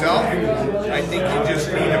understand yourself. I think you just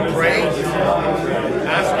need to pray.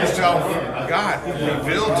 Ask yourself, God,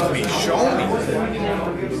 reveal to me, show me,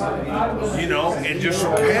 and just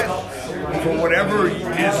repent for whatever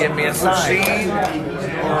is Give me a sign.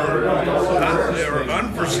 foreseen or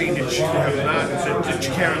unforeseen that you have not, that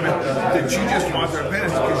you can't remember, that you just want to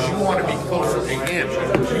repentance because you want to be closer to Him.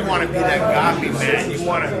 You want to be that godly man. You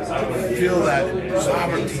want to feel that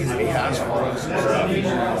sovereignty that He has for us.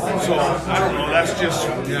 So I don't know. That's just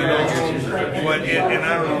but and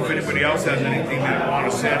I don't know if anybody else has anything that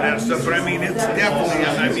want to say on that stuff. But I mean, it's definitely.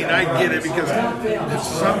 I mean, I get it because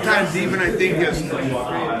sometimes even I think is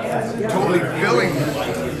totally feeling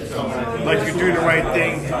like you're doing the right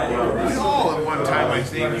thing. We all at one time, I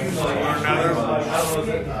think, or another,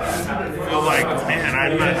 feel like, man,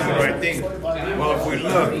 I'm not doing the right thing. Well, if we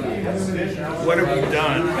look, what have we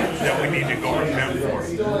done that we need to go repent for?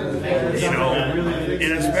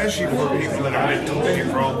 And especially for people that have been totally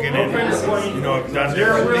broken and, have done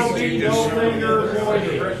different things, you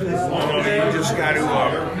just got to,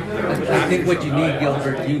 I think what you need,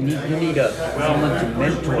 Gilbert, you need someone to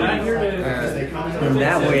mentor you. And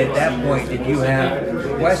that way, at that point, if you have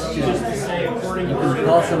questions, you can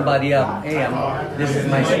call somebody up. Hey, this is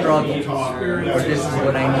my struggle, or this is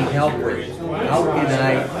what I need help with. How can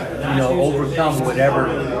I, overcome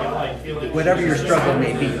whatever your struggle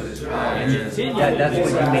may be? And that's what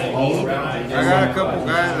you may need. I got a couple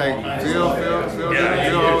guys like Phil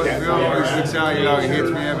always sticks out, he hits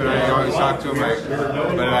me up and I always talk to him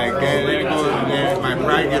then my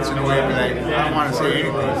pride gets in the way, but I don't want to say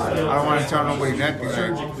anything. I don't want to tell nobody nothing.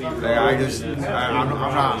 I'm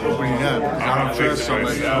not opening up. I don't trust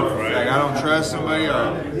somebody. I don't trust somebody,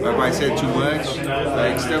 or if I said too much,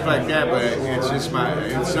 stuff like that. But it's just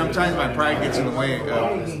sometimes my pride gets in the way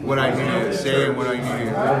of what I need to say and what I need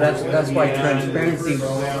to. Well, that's why transparency, you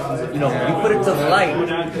put it to the light.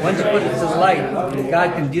 Once you put it to the light,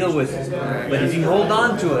 God can deal with it. But if you hold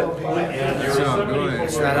on to it, that's what I'm doing.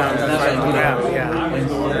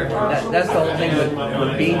 That's the whole thing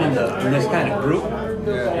with being in this kind of group.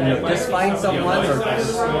 Just find someone or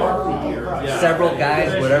several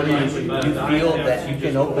guys, whatever you feel that you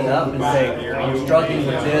can open up and say, I'm struggling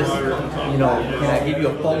with this. Can I give you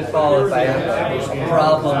a phone call if I have a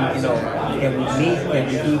problem? Can we meet? Can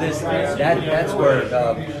we do this? That's where it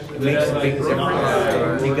makes a big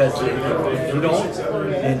difference. Because if you don't,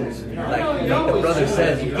 and like the brother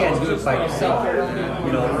says, you can't do it by yourself.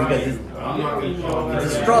 Because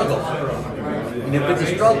it's a struggle. And if it's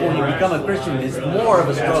a struggle when you become a Christian, it's more of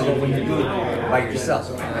a struggle when you do it by yourself.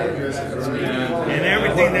 And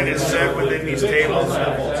everything that is said within these tables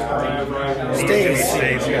stays,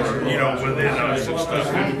 within us and stuff.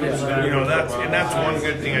 That's one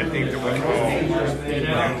good thing I think that we can all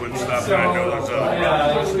do and stuff. And I know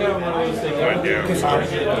there's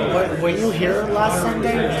other. Were you here last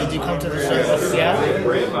Sunday? Did you come to the service? Yeah.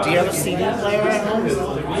 Do you have a CD player at home?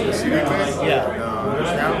 CD player? Yeah.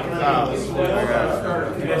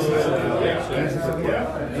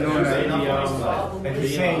 Like you're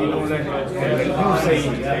saying, like you were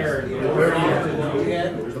saying earlier,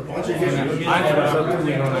 I have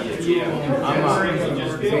something,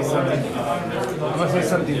 I'm gonna say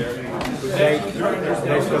something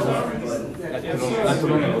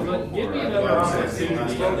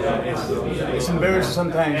it's embarrassing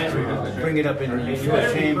sometimes to bring it up and you feel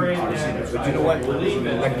ashamed, but you know what?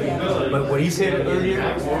 But what he said earlier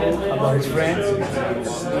about his friends, when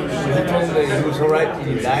he told him that he was alright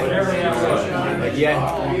till he died, like he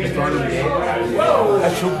found him dead.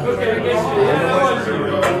 That's true. You know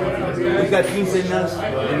what? We got things in us,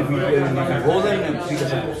 and if we hold them and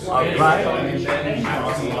because of our pride, it can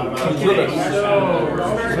kill us. So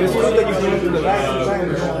it's good that you bring it to the light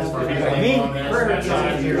sometimes. Like me,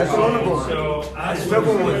 that's vulnerable. I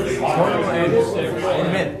struggle with carnal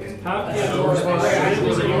and men. And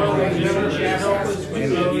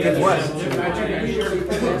guess what? So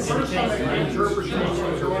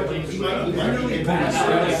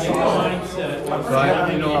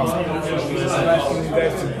I'm asking you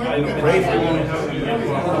guys to pray for me.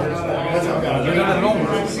 You're not alone.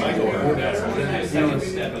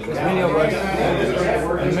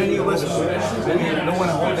 Many of us don't want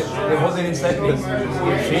to hold it. They hold it inside because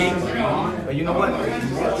they're ashamed. But you know what?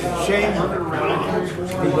 Shame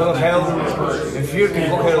can go to hell, and fear can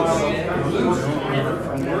go hell.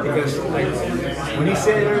 Because when he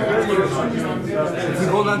said earlier, if we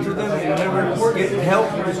hold on to them and never get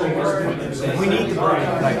help, we need to burn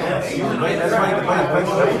it. Like, right? That's why the Bible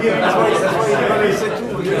said too.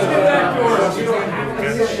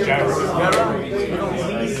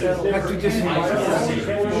 We have to just, not that we need to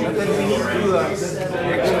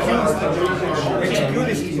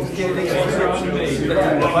execute these things.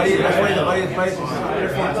 That's why the body is fighting.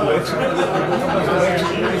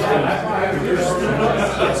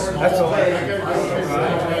 That's all.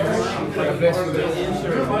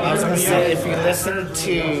 I was going to say, if you listen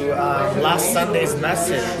to last Sunday's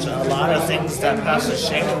message, a lot of things that Pastor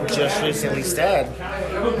Shane just recently said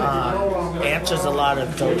answers a lot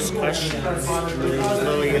of those questions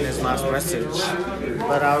really in his last message.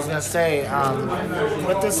 But I was going to say,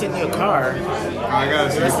 put this in your car. I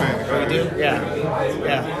gotta see You do? Yeah.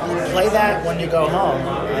 Play that when you go home,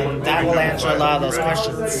 and that will answer a lot of those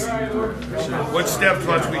questions. What steps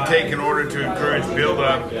must we take in order to encourage, build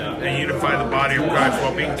up, and unify the body of Christ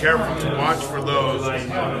while being careful to watch for those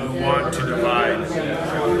who want to divide?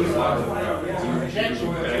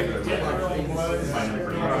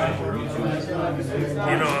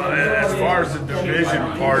 You know, as far as the division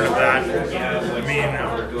part of that, I mean,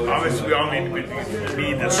 obviously we all need to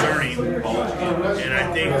be discerning, and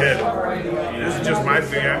I think that this is just my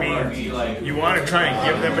feeling. I mean, you want to try and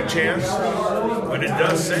give them a chance, but it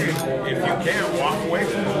does say, if you can't, walk away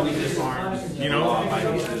from them. You know,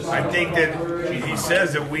 I think that he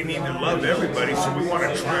says that we need to love everybody, so we want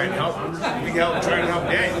to try and help. We try and help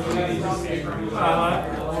Daniel.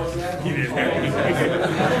 He didn't have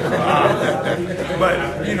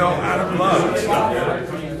but, you know, out of love and stuff.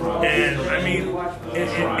 And, I mean,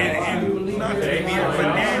 and not to be mean, but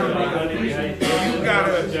Daniel,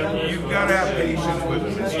 you've gotta have patience with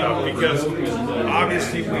him and stuff, because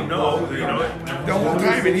obviously we know, you know, the whole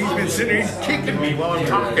time, and he's been sitting there, he's kicking me while I'm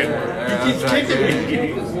talking. He keeps kicking me,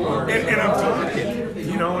 and I'm talking,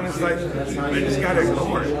 you know, and it's like, I just gotta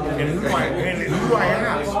ignore it. And who do I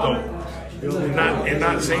ask, though? And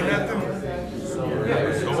not say nothing?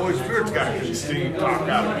 The Holy Spirit's got to continue to talk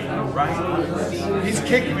out of me, right? He's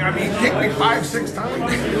kicking me. I mean, he kicked me 5-6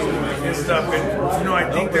 times and stuff. And, you know, I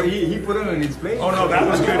think that he put it in his place. Oh, no, that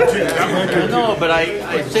was good, too. That was good, too. No, but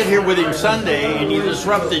I sit here with him Sunday, and he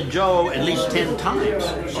disrupted Joe at least 10 times.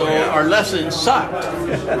 So our lesson sucked,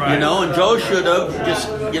 you know, and Joe should have just,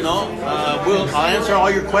 you know, I'll answer all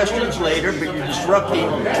your questions later, but you're disrupting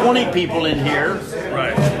 20 people in here.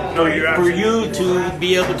 Right. No, for you to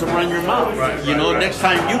be able to run your mouth. Right, you know, next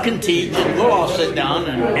time you can teach, and we'll all sit down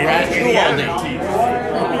and rat you all day.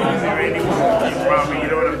 Probably, you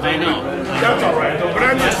know what I'm saying? I know. That's all right, though. But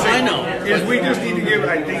I'm just saying, I know. Is we just need to give,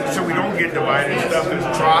 I think, so we don't get divided and stuff, is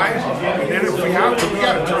try. And then if we have to, we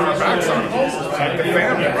got to turn our backs on them, like the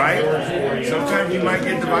family, right? Sometimes you might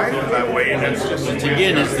get divided that way, and that's just...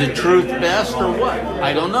 Again, is the truth best or what?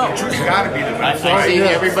 I don't know. The truth's got to be the best. I see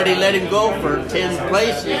everybody let him go for 10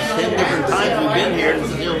 places, 10 different times we've been here, and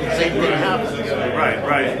still the same thing happens.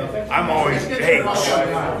 Right. I'm always, hey,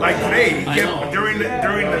 like today, he kept, during the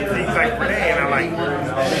things like today, and I'm like...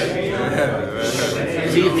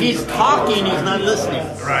 See, if he's talking, he's not listening.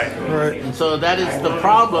 Right. And so that is the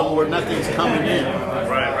problem where nothing's coming in.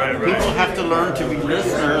 Right. People have to learn to be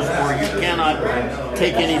listeners, or you cannot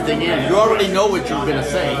take anything in. You already know what you're going to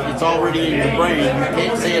say. It's already in your brain. You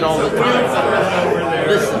can't say it all the time.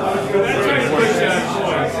 Listen.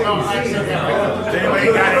 Does anybody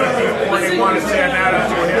got anything more they want to say on that? Let's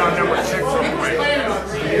go ahead on number 6 anyway.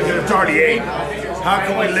 It's already 8. How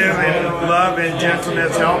can we live in love and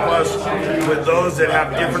gentleness? Help us with those that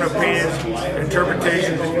have different opinions,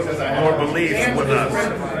 interpretations, or beliefs with us.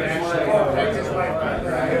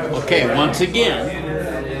 Okay, once again,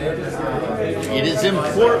 it is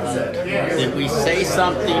important that we say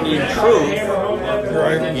something in truth.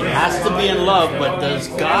 It has to be in love, but does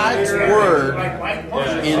God's word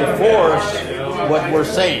enforce what we're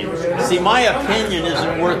saying? See, my opinion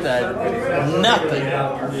isn't worth nothing.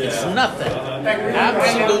 It's nothing.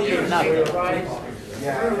 Absolutely nothing.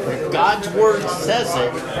 But God's word says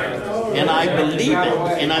it, and I believe it,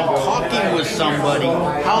 and I'm talking with somebody.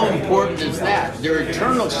 How important is that? Their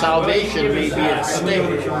eternal salvation may be at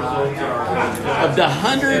stake. Of the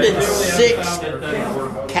 106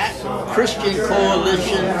 Christian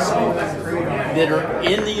coalitions that are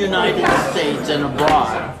in the United States and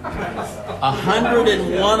abroad,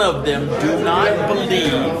 101 of them do not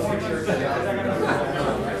believe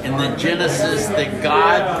in the Genesis that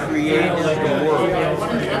God created the world.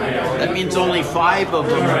 That means only 5 of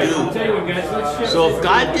them do. So if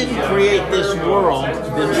God didn't create this world,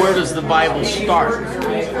 then where does the Bible start?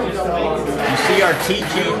 You see, our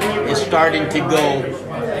teaching is starting to go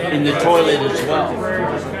in the toilet as well.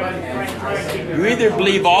 You either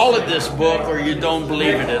believe all of this book or you don't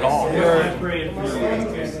believe it at all. And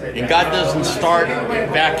God doesn't start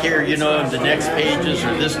back here, you know, in the next pages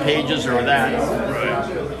or this pages or that.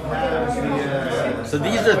 So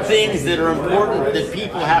these are things that are important that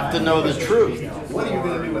people have to know the truth.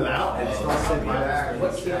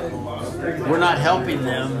 We're not helping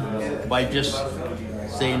them by just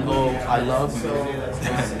saying, oh, I love you.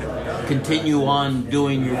 Continue on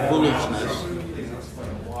doing your foolishness.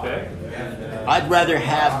 I'd rather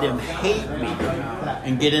have them hate me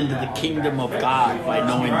and get into the kingdom of God by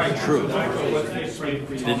knowing the truth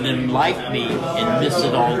than them like me and miss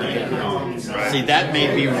it altogether. See, that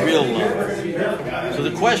may be real love. So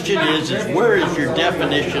the question is where is your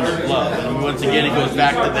definition of love? And once again, it goes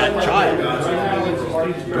back to that child.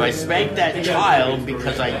 Do I spank that child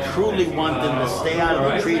because I truly want them to stay out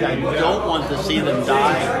of the tree? I don't want to see them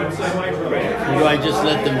die? Or do I just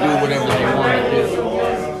let them do whatever they want to do?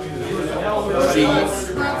 See,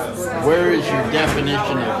 where is your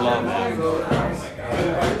definition of love?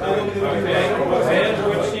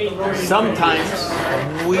 Sometimes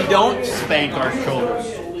we don't spank our children.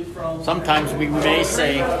 Sometimes we may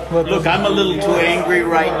say, look, I'm a little too angry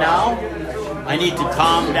right now. I need to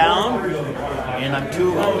calm down. And I'm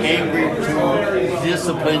too angry to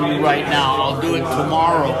discipline you right now. I'll do it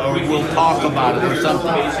tomorrow, or we'll talk about it or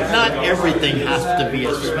something. Not everything has to be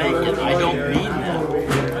a spanking. I don't mean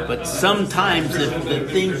that. But sometimes if the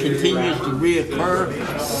thing continues to reoccur,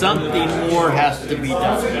 something more has to be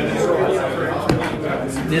done.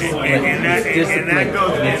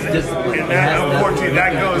 Unfortunately,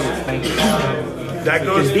 that goes. It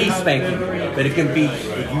can be spanking, but it can be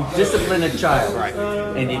if you discipline a child,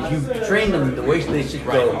 and if you train them the way they should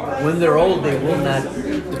go. When they're old, they will not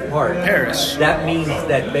depart. Perish. That means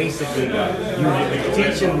that basically you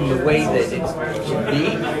teach them the way that it should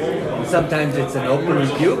be. Sometimes it's an open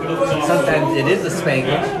rebuke. Sometimes it is a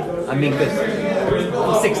spanking. I mean, because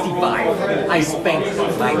I'm 65, I spanked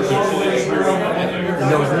my kids, and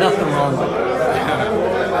there was nothing wrong with it.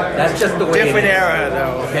 That's just the way Different it is. era,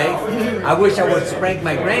 though. Okay? I wish I would spank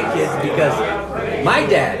my grandkids because my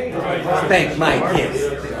dad spanked my kids.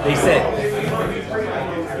 They said,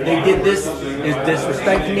 they did this, is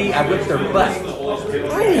disrespecting me, I whipped their butt.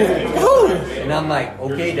 And I'm like,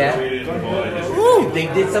 okay, Dad. If they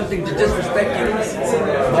did something to disrespect you,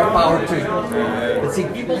 more power to you. But see,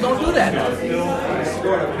 people don't do that now.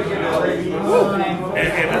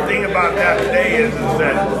 And the thing about that today is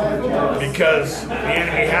that because the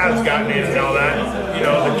enemy has gotten in and all that, you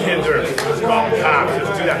know, the kids are, let's call them cops,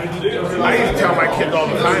 let's do that. I used to tell my kids all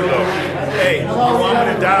the time, though, hey, you want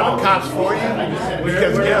me to dial the cops for you?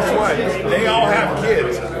 Because guess what? They all have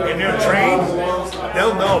kids, and they're trained.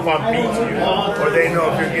 They'll know if I'm beating you, or they know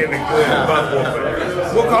if you're getting a good butt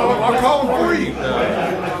whooping. I'll call them for you.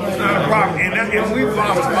 It's not a problem. And we've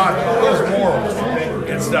lost a lot of those morals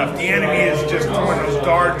and stuff. The enemy is just throwing those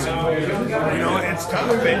darts, and you know, it's tough.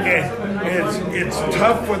 It's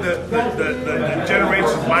tough for the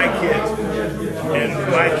generation of my kids and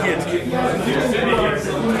my kids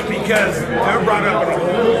because they're brought up in a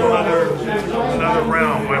whole another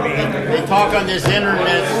realm. I mean, they talk on this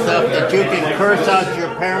internet stuff that you can curse out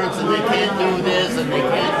your parents and they can't do this and they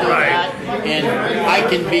can't do that, and I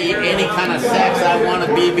can be any kind of sex I want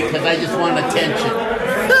to be because I just want attention.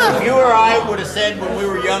 If you or I would have said when we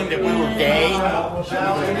were young that we were gay, you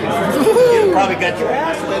probably got your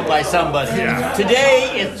ass whipped by somebody. Yeah. Today,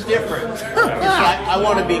 it's different. It's like, I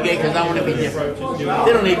want to be gay because I want to be different. They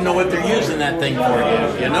don't even know what they're using that thing for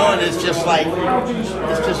yet, you know? And it's just like,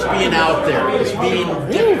 it's just being out there. It's being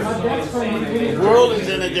different. The world is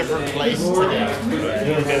in a different place today.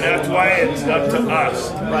 And that's why it's up to us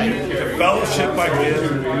to fellowship like this,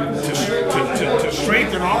 to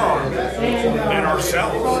strengthen our arms and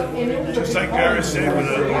ourselves. Just like Gary said, with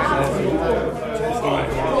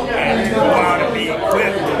and to go out and be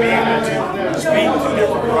equipped to be able to speak to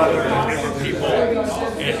different brothers and different people.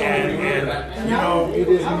 And you know, we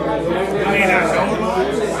may not know them,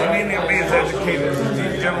 we may not be as educated as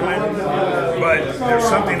these gentlemen, but there's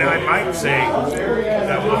something I might say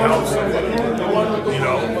that will help somebody, you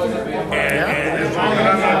know. And as long as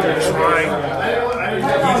I'm out there trying,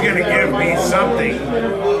 he's going to give me something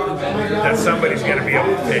that somebody's going to be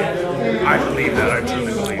able to take. I believe that. I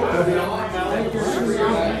truly believe that.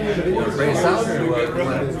 Pray us out or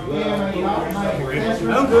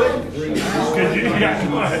I'm good.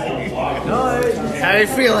 How you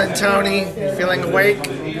feeling, Tony? You feeling awake? I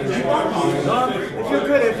feel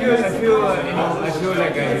good. I feel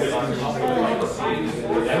like I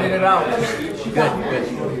let it out. Good.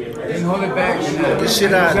 Didn't hold it back. Get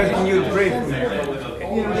shit out. I'm asking you to pray for me.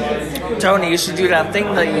 Tony, you should do that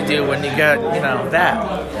thing that you do when you get, that.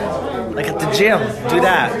 Like at the gym. Do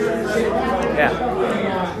that. Yeah.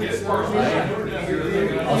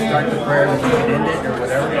 I'll start the prayer and you can end it or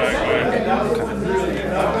whatever.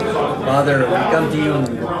 Father, we come to you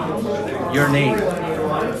in your name.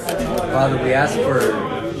 Father, we ask for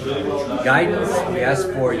guidance. We ask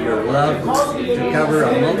for your love to cover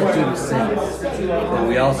a multitude of sins. But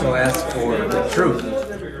we also ask for the truth.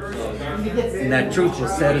 And that truth will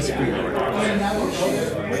set us free, Lord.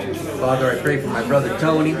 Father, I pray for my brother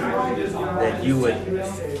Tony, that you would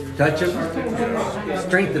touch him,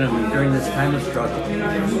 strengthen him during this time of struggle.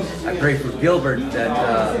 I pray for Gilbert that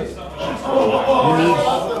he needs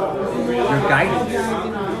your guidance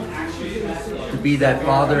to be that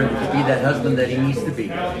father and to be that husband that he needs to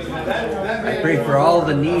be. I pray for all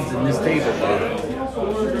the needs in this table, Father.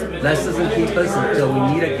 Bless us and keep us until we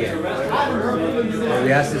meet again. For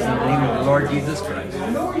we ask this in the name of the Lord Jesus Christ.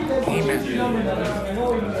 Amen.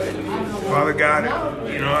 Father God,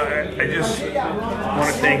 I just want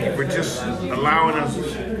to thank you for just allowing us,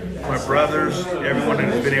 my brothers, everyone that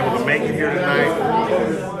has been able to make it here tonight,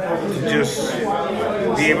 to just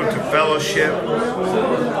be able to fellowship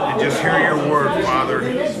and just hear your word, Father,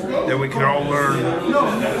 that we can all learn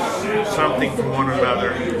something from one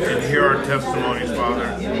another and hear our testimonies, Father.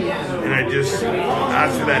 And I just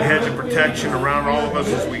ask for that hedge of protection around all of us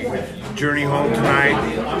as we journey home tonight,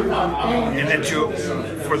 and that you,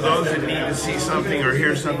 for those that need to see something or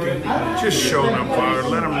hear something, just show them, Father.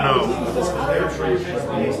 Let them know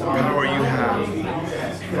the power you have,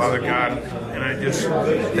 Father God. And I just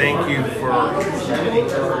thank you for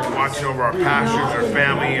watching over our pastors, our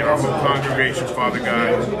family, and our whole congregation, Father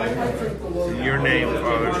God. In your name,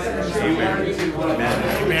 Father. Amen.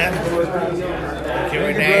 Amen. Can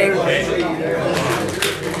we name?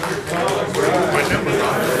 My number's on.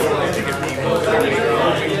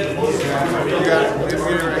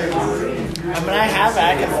 I have it.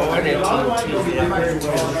 I can forward it to you.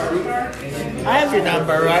 I have your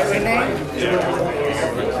number, right, Renee?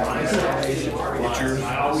 What's yours?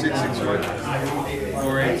 661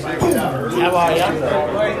 486. How are you?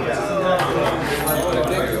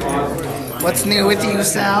 What's new with you,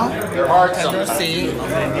 Sal? Your heart's on. See.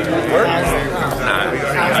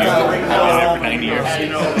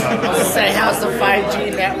 Say, how's the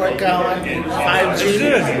 5G network going?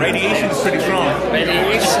 5G? Radiation's pretty strong.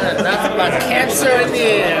 Radiation, nothing but cancer in the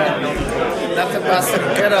air. Nothing but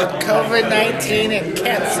some good old COVID-19 and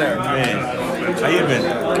cancer. Man, how you been?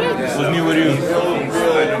 Good. What's new with you?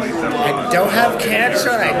 I don't have cancer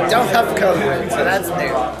and I don't have COVID, so that's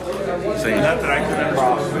new.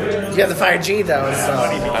 You have the 5G though, so.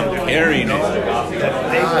 I'm carrying it.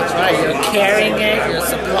 That's right, you're carrying it, you're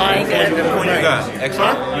supplying it. What you got?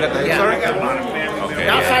 XR? You got the XR? Okay.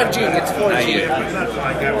 Not 5G, it's 4G.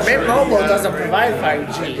 Mint Mobile doesn't provide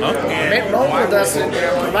 5G. Mint Mobile doesn't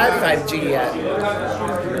provide 5G yet.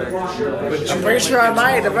 I'm pretty sure I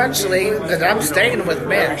might eventually, because I'm staying with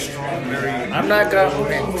Mint. I'm not going to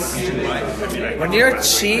Mint. When you're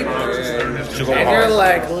cheap and you're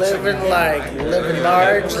living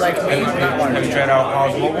large like me, Have you tried out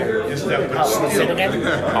Pause Mobile? Say it again?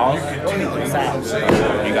 Pause? What's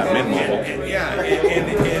that? You got Mint Mobile.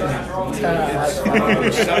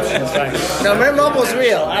 No, Mint Mobile's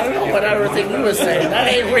real. I don't know what everything you were saying. That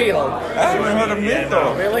ain't real. I haven't heard of Mint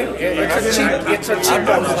though. Really? It's a cheap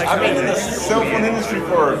one like I've been in me. the cell phone industry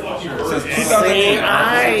since 2008. See,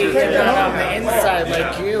 I am not on the inside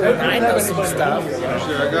like you, and I know some stuff.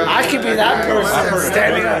 I could be that person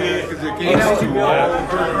standing up.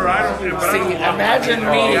 See, imagine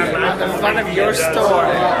me on the front of your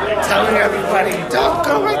store telling everybody, don't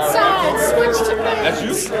go inside, switch to me. That's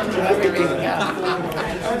you?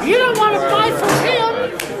 Yeah. You don't want to buy from him.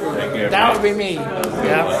 That would be me.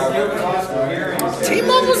 Yeah.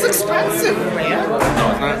 T-Mobile's expensive, man. No,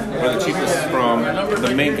 it's not. We're the cheapest from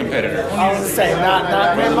the main competitor. I would say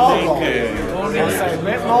not Mint Mobile. I would say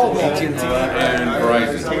Mint Mobile. AT&T and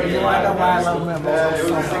Verizon. You want to know why I love Mint Mobile so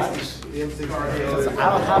much? I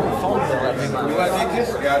don't have a phone bill every month. You want to take this?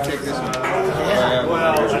 Yeah, I'll take this one.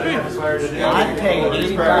 I pay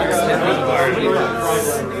 $80 every month.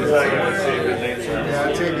 Yeah,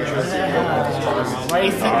 I'll take it. Why do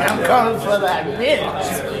you think I'm going for that Mint?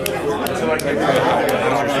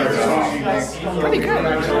 Pretty good,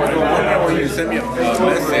 actually. When you sent me a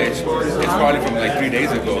message, it's probably from like 3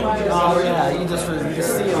 days ago. Oh, yeah, you just see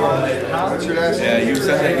a little bit, huh? Yeah, you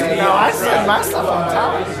sent that. No, I sent my stuff on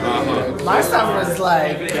time. My stuff was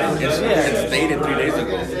like, It's dated 3 days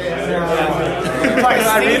ago.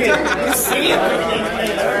 you see it.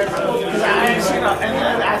 And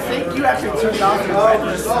then I think you you actually turned off your red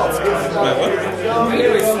receipts. Read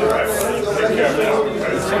receipts.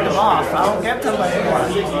 Turn them off. I don't get them anymore.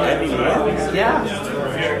 Yeah.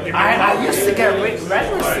 I used to get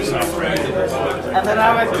red receipts. And then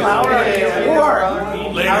I would cloud it or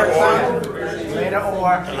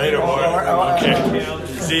later or. Okay.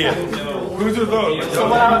 See ya. Whose are those? So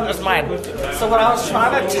that's mine. So what I was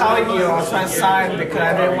trying to tell you, I was trying to sign because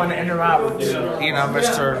I didn't want to interrupt,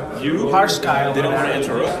 Mr. Harshkyle. Didn't want to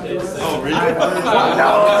interrupt? Oh, really? No,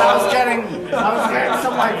 I was getting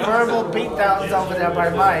some like verbal beatdowns over there by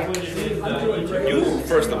Mike. You,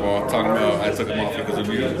 first of all, talking about I took him off because of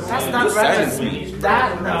you. That's not You silenced me.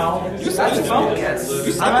 That no. That's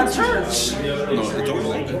focus. I'm at church. No, it's always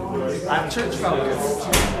like that. I'm church focused.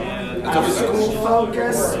 I'm school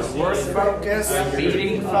focused, work focused,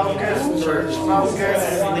 meeting focused, church focused,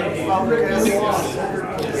 sleep focused.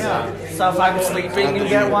 Yeah. So if I'm sleeping, you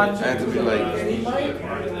get one. I had to be like,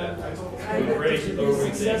 and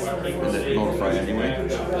then notify anyway.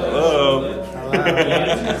 Hello.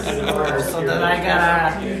 So then I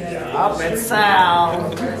gotta up and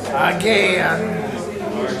sound again.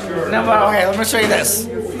 No, but okay, let me show you this.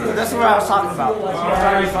 This is what I was talking about.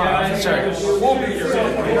 Very fun. Let me show you.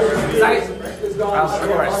 Of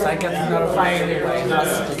course, I get to notify you anyway. Is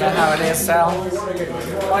that how it is, Sal?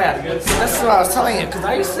 Oh yeah. So this is what I was telling you, because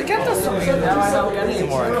I used to get this from you. Now I don't get it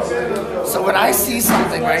anymore. So when I see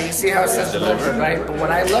something, right, you see how it says delivered, right? But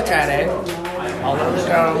when I look at it, I'll let it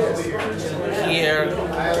go here.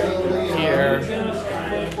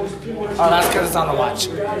 Oh, that's because it's on the watch.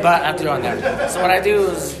 But I have to go in there. So what I do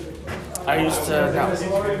is, I used to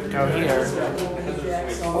go here.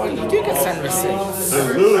 Oh, you do get send receipts.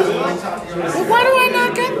 Well, why do I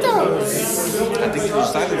not get those? I think you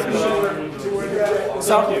just silenced me.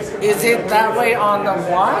 So, is it that way on the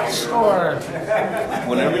watch, or?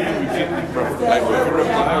 Whenever you repeat, like if you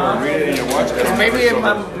reply or read it in your watch,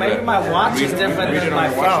 Maybe my watch is different than my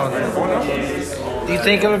phone. Do you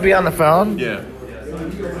think it would be on the phone? Yeah.